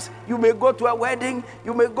are times you may go to a wedding,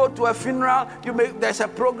 you may go to a funeral, there's a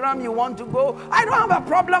program you want to go. I don't have a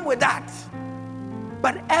problem with that.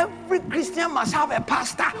 But every Christian must have a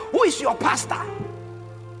pastor. Who is your pastor?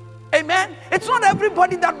 Amen. It's not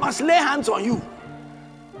everybody that must lay hands on you.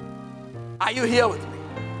 Are you here with me?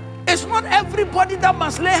 It's not everybody that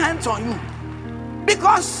must lay hands on you.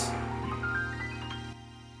 Because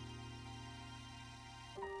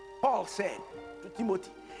Paul said to Timothy,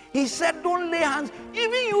 he said, don't lay hands,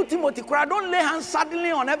 even you, Timothy, don't lay hands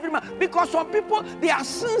suddenly on every man. Because some people, their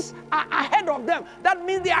sins are ahead of them. That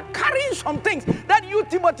means they are carrying some things that you,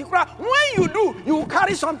 Timothy, when you do, you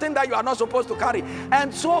carry something that you are not supposed to carry.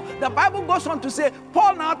 And so the Bible goes on to say,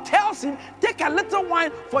 Paul now tells him, take a little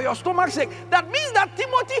wine for your stomach's sake. That means that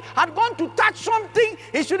Timothy had gone to touch something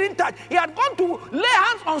he shouldn't touch. He had gone to lay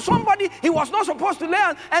hands on somebody he was not supposed to lay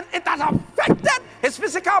hands, and it has affected his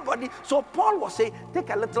physical body. So Paul was saying, take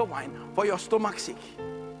a little wine for your stomach's sake.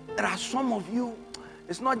 There are some of you,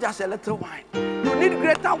 it's not just a little wine. You need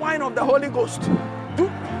greater wine of the Holy Ghost.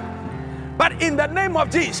 But in the name of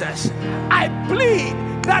Jesus, I plead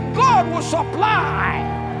that God will supply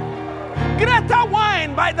greater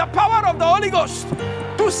wine by the power of the Holy Ghost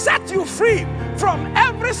to set you free from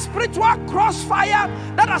every spiritual crossfire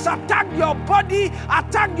that has attacked your body,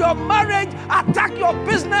 attacked your marriage, attacked your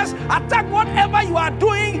business, attacked whatever you are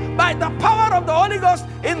doing by the power of the Holy Ghost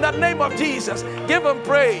in the name of Jesus. Give him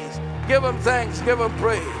praise, give him thanks, give him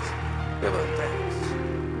praise, give him thanks.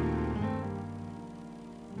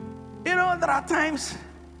 There are times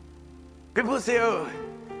people say,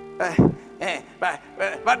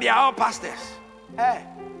 but they are all pastors.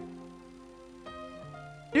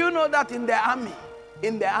 Do you know that in the army,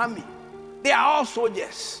 they are all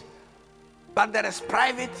soldiers. But there is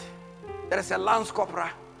private, there is a lance corporal,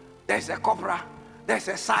 there is a corporal, there is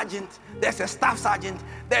a sergeant, there is a staff sergeant,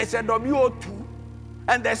 there is a WO2,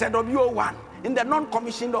 and there is a WO1 in the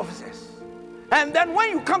non-commissioned officers. And then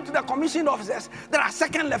when you come to the commissioned officers, there are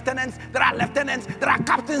second lieutenants, there are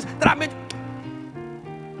captains, there are major.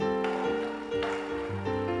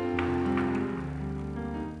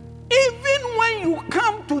 Even when you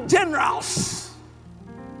come to generals,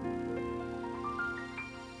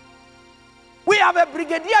 we have a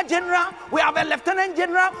brigadier general, we have a lieutenant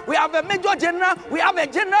general, we have a major general, we have a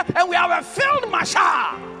general, and we have a field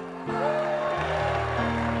marshal.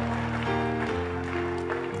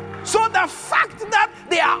 So the fact that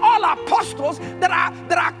they are all apostles, there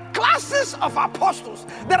are classes of apostles,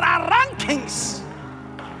 there are rankings.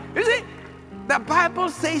 You see, the Bible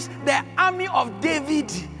says the army of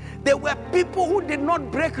David, they were people who did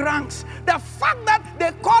not break ranks. The fact that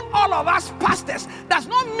they call all of us pastors does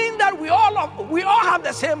not mean that we all have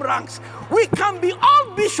the same ranks. We can be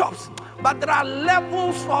all bishops, But there are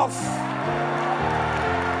levels of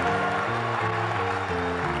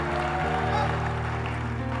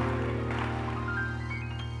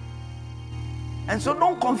and so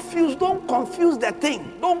don't confuse the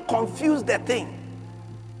thing. Don't confuse the thing.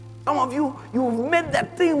 Some of you, you've made the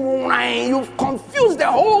thing, you've confused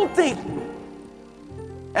the whole thing.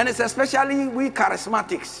 And it's especially we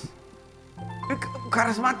charismatics.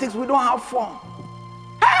 We don't have form.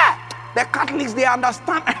 Hey! The Catholics, they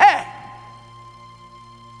understand. Hey!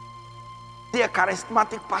 They're a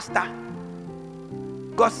charismatic pastor.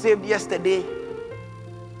 God saved yesterday.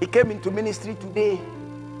 He came into ministry today.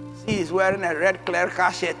 He is wearing a red clerical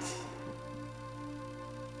shirt.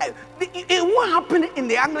 It won't happen in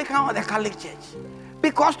the Anglican or the Catholic Church.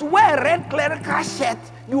 Because to wear a red clerical shirt,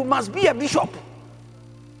 you must be a bishop.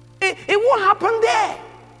 It won't happen there.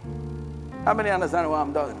 How many understand what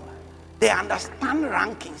I'm talking about? They understand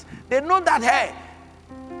rankings. They know that, hey,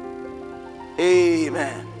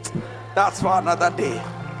 amen. That's for another day.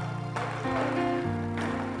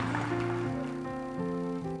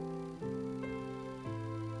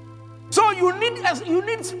 So you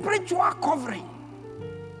need spiritual covering.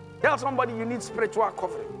 Tell somebody you need spiritual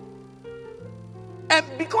covering. And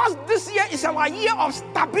because this year is our year of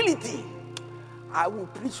stability, I will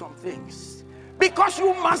preach some things. Because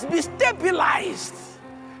you must be stabilized.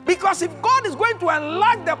 Because if God is going to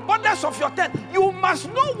enlarge the borders of your tent, you must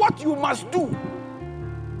know what you must do.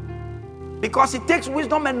 Because it takes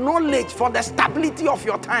wisdom and knowledge for the stability of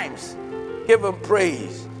your times. Give him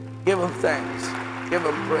praise. Give him thanks. Give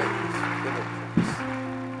him praise. Give him praise.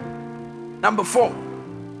 Number four,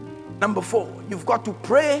 you've got to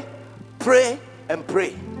pray, pray, and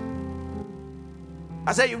pray.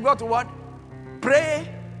 I said you've got to what? Pray,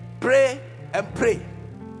 pray, and pray.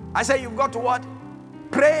 I said you've got to what?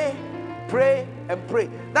 Pray, pray, and pray.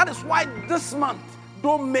 That is why this month,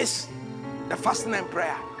 don't miss the fasting and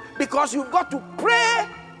prayer. Because you've got to pray,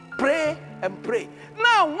 pray, and pray.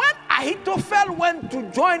 Now, when Ahithophel went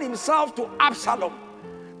to join himself to Absalom,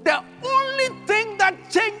 the only thing that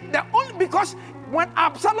changed, because when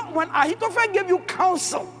Ahithophel gave you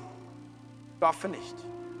counsel, you are finished.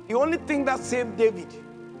 The only thing that saved David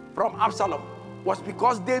from Absalom was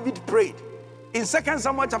because David prayed. In 2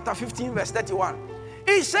 Samuel chapter 15, verse 31,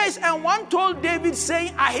 it says, and one told David,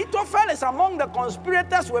 saying, Ahithophel is among the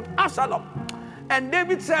conspirators with Absalom. And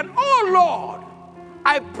David said, oh Lord,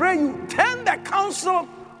 I pray you, turn the counsel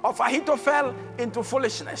of Ahithophel into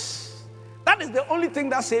foolishness. That is the only thing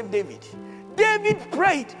that saved David. David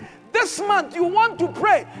prayed. This month you want to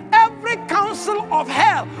pray every counsel of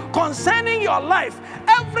hell concerning your life,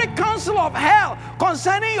 every counsel of hell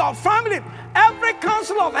concerning your family, every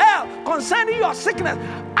counsel of hell concerning your sickness.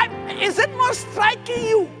 Is it not striking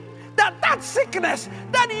you that sickness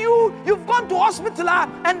that you've gone to hospital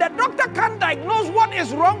and the doctor can't diagnose what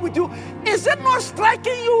is wrong with you? Is it not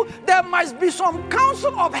striking you there must be some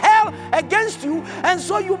counsel of hell against you, and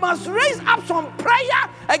so you must raise up some prayer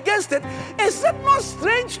against it? Is it not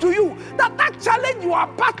strange to you that challenge you are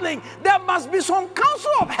battling, there must be some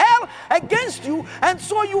counsel of hell against you, and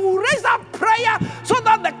so you will raise up prayer so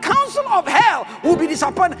that the counsel of hell will be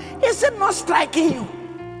disappointed? Is it not striking you?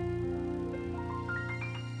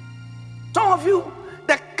 Some of you,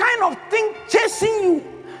 the kind of thing chasing you,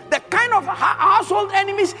 the kind of household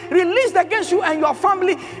enemies released against you and your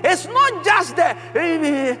family, it's not just the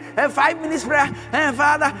 5 minutes prayer,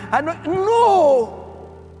 Father, no.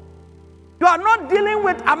 You are not dealing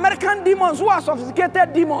with American demons who are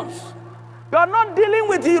sophisticated demons. You are not dealing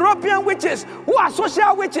with European witches who are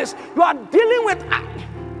social witches. You are dealing with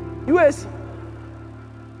US.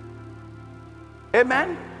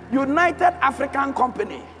 Amen. United African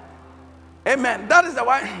Company. Amen. That is the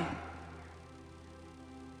one.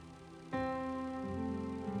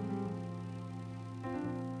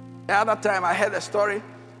 The other time I heard a story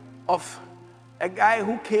of a guy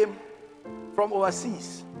who came from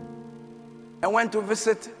overseas and went to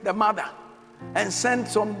visit the mother and sent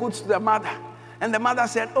some goods to the mother. And the mother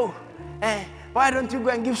said, oh, why don't you go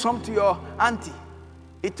and give some to your auntie?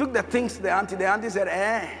 He took the things to the auntie. The auntie said,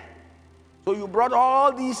 so you brought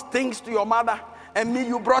all these things to your mother, and me,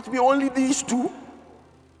 you brought me only these two?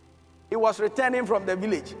 He was returning from the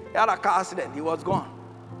village. He had a car accident. He was gone.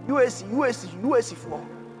 USC for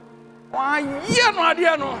 1 year, no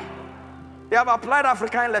idea, no. They have applied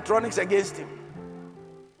African electronics against him.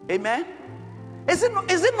 Amen. Is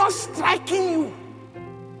it not striking you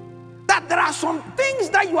that there are some things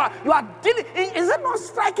that you are dealing? Is it not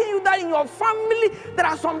striking you that in your family there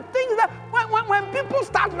are some things that when people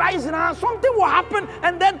start rising and something will happen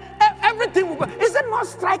and then everything will go? Is it not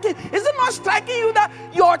striking? Is it not striking you that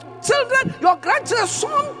your children, your grandchildren,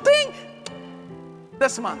 something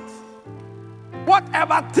this month,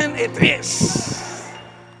 whatever thing it is,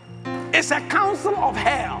 it's a counsel of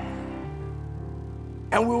hell.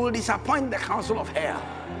 And we will disappoint the counsel of hell.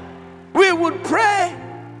 We would pray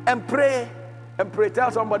and pray and pray.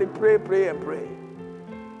 Tell somebody, pray, pray, and pray.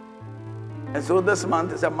 And so this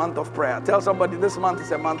month is a month of prayer. Tell somebody, this month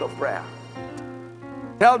is a month of prayer.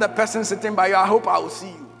 Tell the person sitting by you, I hope I will see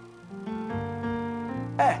you.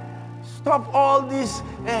 Stop all this.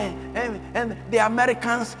 And the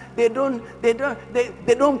Americans, they don't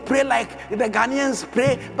pray like the Ghanaians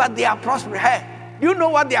pray, but they are prospering. Hey, you know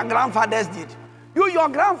what their grandfathers did? Your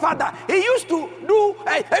grandfather, he used to do.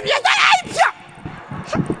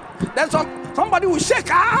 Then somebody will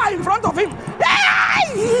shake in front of him.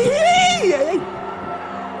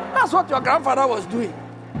 That's what your grandfather was doing.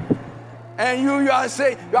 And you are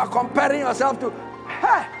saying, you are comparing yourself to.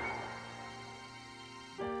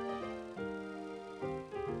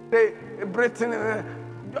 Britain,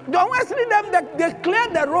 John Wesley, they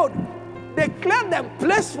cleared the road. They cleared the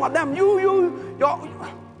place for them. Your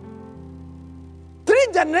 3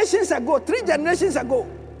 generations ago,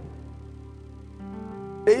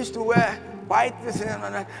 they used to wear white,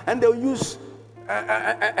 and they'll use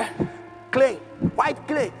clay, white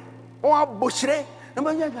clay, or bushre.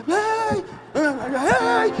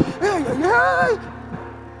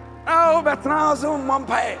 Oh, but now some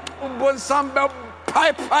vampire, some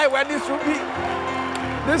pie where this will be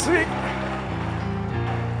this week,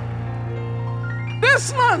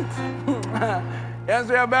 this month. Yes,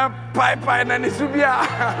 we have a pie and it will be.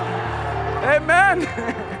 Amen.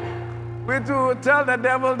 We to tell the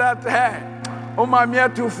devil that, hey, oh my mia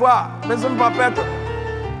too far.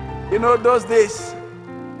 You know those days.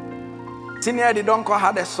 Senior the Donko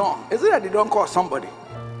had a song. Is it that the Donko or somebody?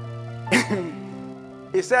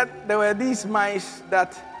 He said there were these mice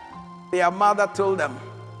that their mother told them,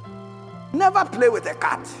 never play with a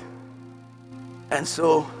cat. And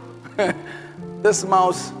so this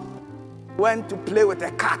mouse went to play with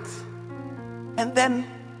a cat. And then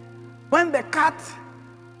when the cat,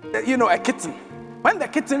 a kitten, when the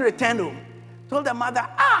kitten returned home, told the mother,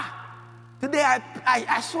 today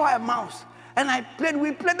I saw a mouse and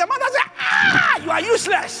we played. The mother said, you are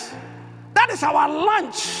useless. That is our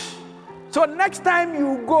lunch. So next time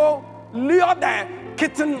you go, lure the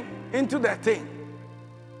kitten into the thing.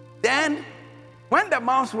 Then when the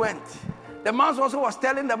mouse went, the mouse also was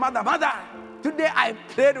telling the mother, today I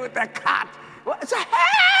played with a cat. I said,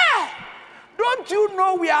 hey, don't you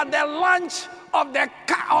know we are the lunch of the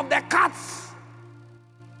cats?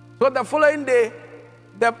 So the following day,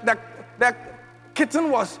 the kitten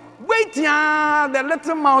was waiting. The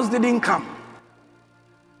little mouse didn't come.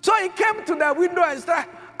 So he came to the window and said,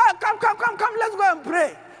 come, let's go and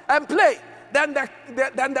pray and play. Then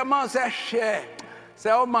the mouse said, share.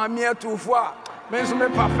 Say, oh, my mia too far. Means me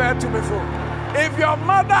prefer to me for. If your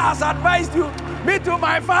mother has advised you, me to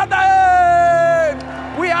my father,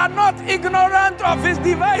 we are not ignorant of his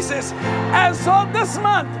devices. And so this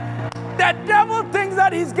month, the devil thinks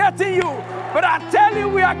that he's getting you. But I tell you,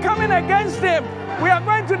 we are coming against him. We are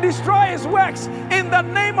going to destroy his works in the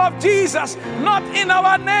name of Jesus. Not in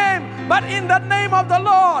our name, but in the name of the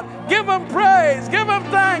Lord. Give him praise. Give him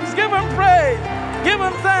thanks. Give him praise. Give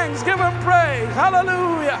him thanks. Give him praise.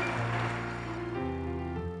 Hallelujah.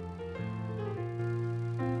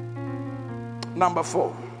 Number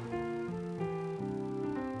 4.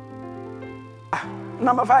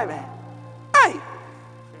 Number 5.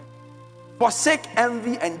 Forsake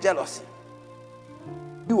envy and jealousy.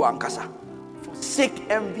 You Ankasa. Forsake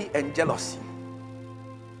envy and jealousy.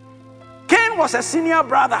 Cain was a senior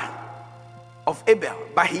brother of Abel,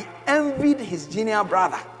 but he envied his junior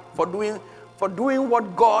brother for doing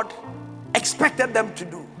what God expected them to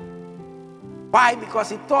do. Why? Because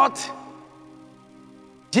he thought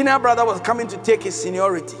junior brother was coming to take his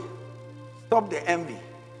seniority. Stop the envy.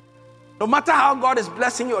 No matter how God is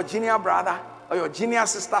blessing your junior brother or your junior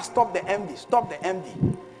sister, stop the envy. Stop the envy.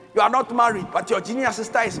 You are not married, but your junior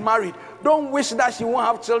sister is married. Don't wish that she won't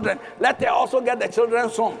have children. Let her also get the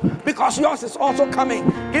children's song, because yours is also coming.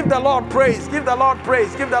 Give the Lord praise. Give the Lord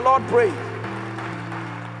praise. Give the Lord praise.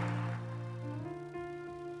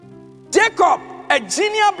 Jacob, a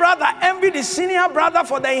junior brother, envied his senior brother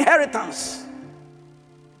for the inheritance.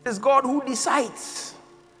 It is God who decides.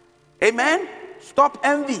 Amen. Stop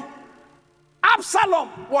envy. Absalom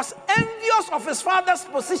was envious of his father's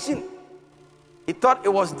position. He thought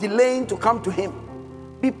it was delaying to come to him.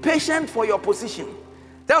 Be patient for your position.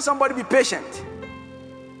 Tell somebody, be patient.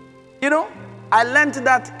 You know, I learned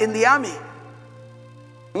that in the army.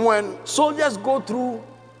 When soldiers go through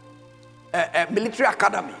a military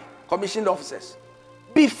academy, commissioned officers,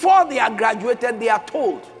 Before they are graduated, they are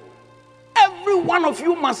told, every one of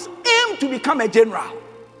you must aim to become a general.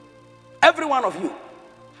 Every one of you.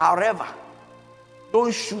 However,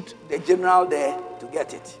 don't shoot the general there to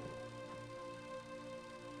get it.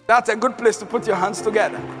 That's a good place to put your hands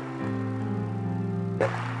together.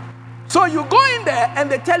 So you go in there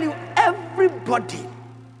and they tell you, everybody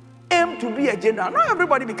aim to be a general. Not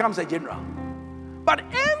everybody becomes a general, but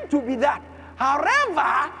aim to be that.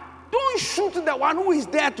 However, don't shoot the one who is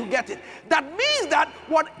there to get it. That means that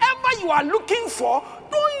whatever you are looking for,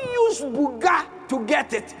 don't use buga to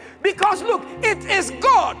get it. Because look, it is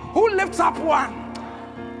God who lifts up one,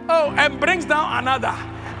 and brings down another.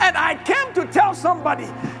 And I came to tell somebody,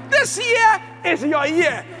 this year is your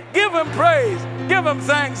year. Give him praise, give him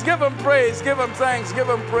thanks, give him praise, give him thanks, give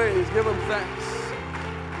him praise, give him thanks.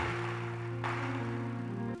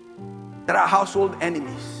 There are household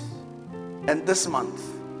enemies. And this month,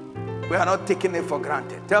 we are not taking it for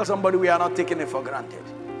granted. Tell somebody we are not taking it for granted.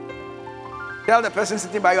 Tell the person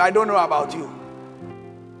sitting by you, I don't know about you,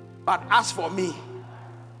 but as for me,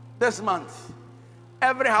 this month,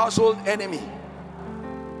 every household enemy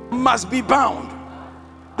must be bound.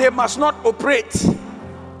 They must not operate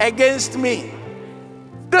against me.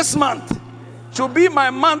 This month should be my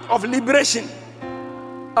month of liberation.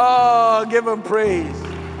 Oh, give him praise.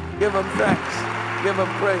 Give him thanks. Give him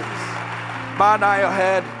praise. Bow down your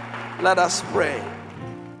head. Let us pray.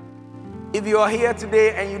 If you are here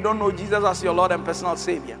today and you don't know Jesus as your Lord and personal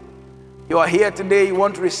Savior, you are here today, you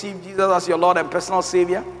want to receive Jesus as your Lord and personal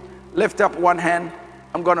Savior, lift up one hand.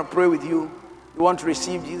 I'm going to pray with you. You want to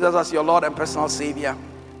receive Jesus as your Lord and personal Savior,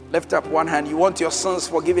 lift up one hand. You want your sins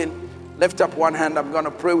forgiven, lift up one hand. I'm going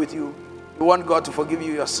to pray with you. You want God to forgive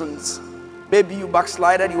you your sins. Maybe you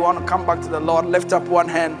backslided, you want to come back to the Lord, lift up one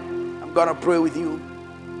hand. I'm going to pray with you.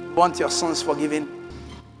 You want your sins forgiven.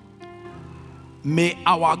 May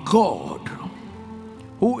our God,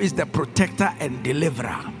 who is the protector and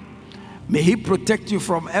deliverer, may he protect you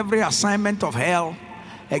from every assignment of hell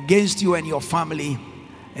against you and your family.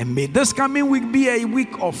 And may this coming week be a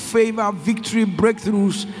week of favor, victory,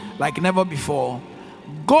 breakthroughs like never before.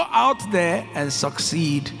 Go out there and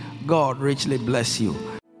succeed. God richly bless you.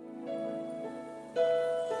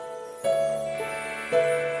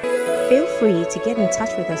 Feel free to get in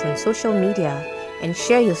touch with us on social media and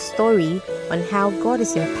share your story on how God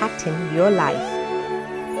is impacting your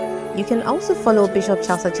life. You can also follow Bishop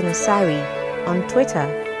Charles Agyinasare on Twitter,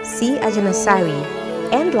 C. Agyinasare,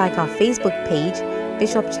 and like our Facebook page,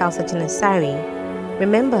 Bishop Charles Agyinasare.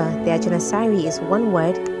 Remember, the Agyinasare is one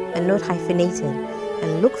word and not hyphenated,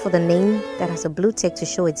 and look for the name that has a blue tick to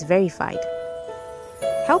show it's verified.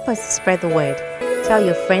 Help us spread the word. Tell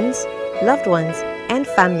your friends, loved ones, and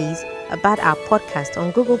families about our podcast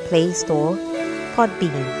on Google Play Store,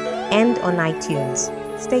 Podbean, and on iTunes.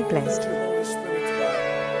 Stay blessed.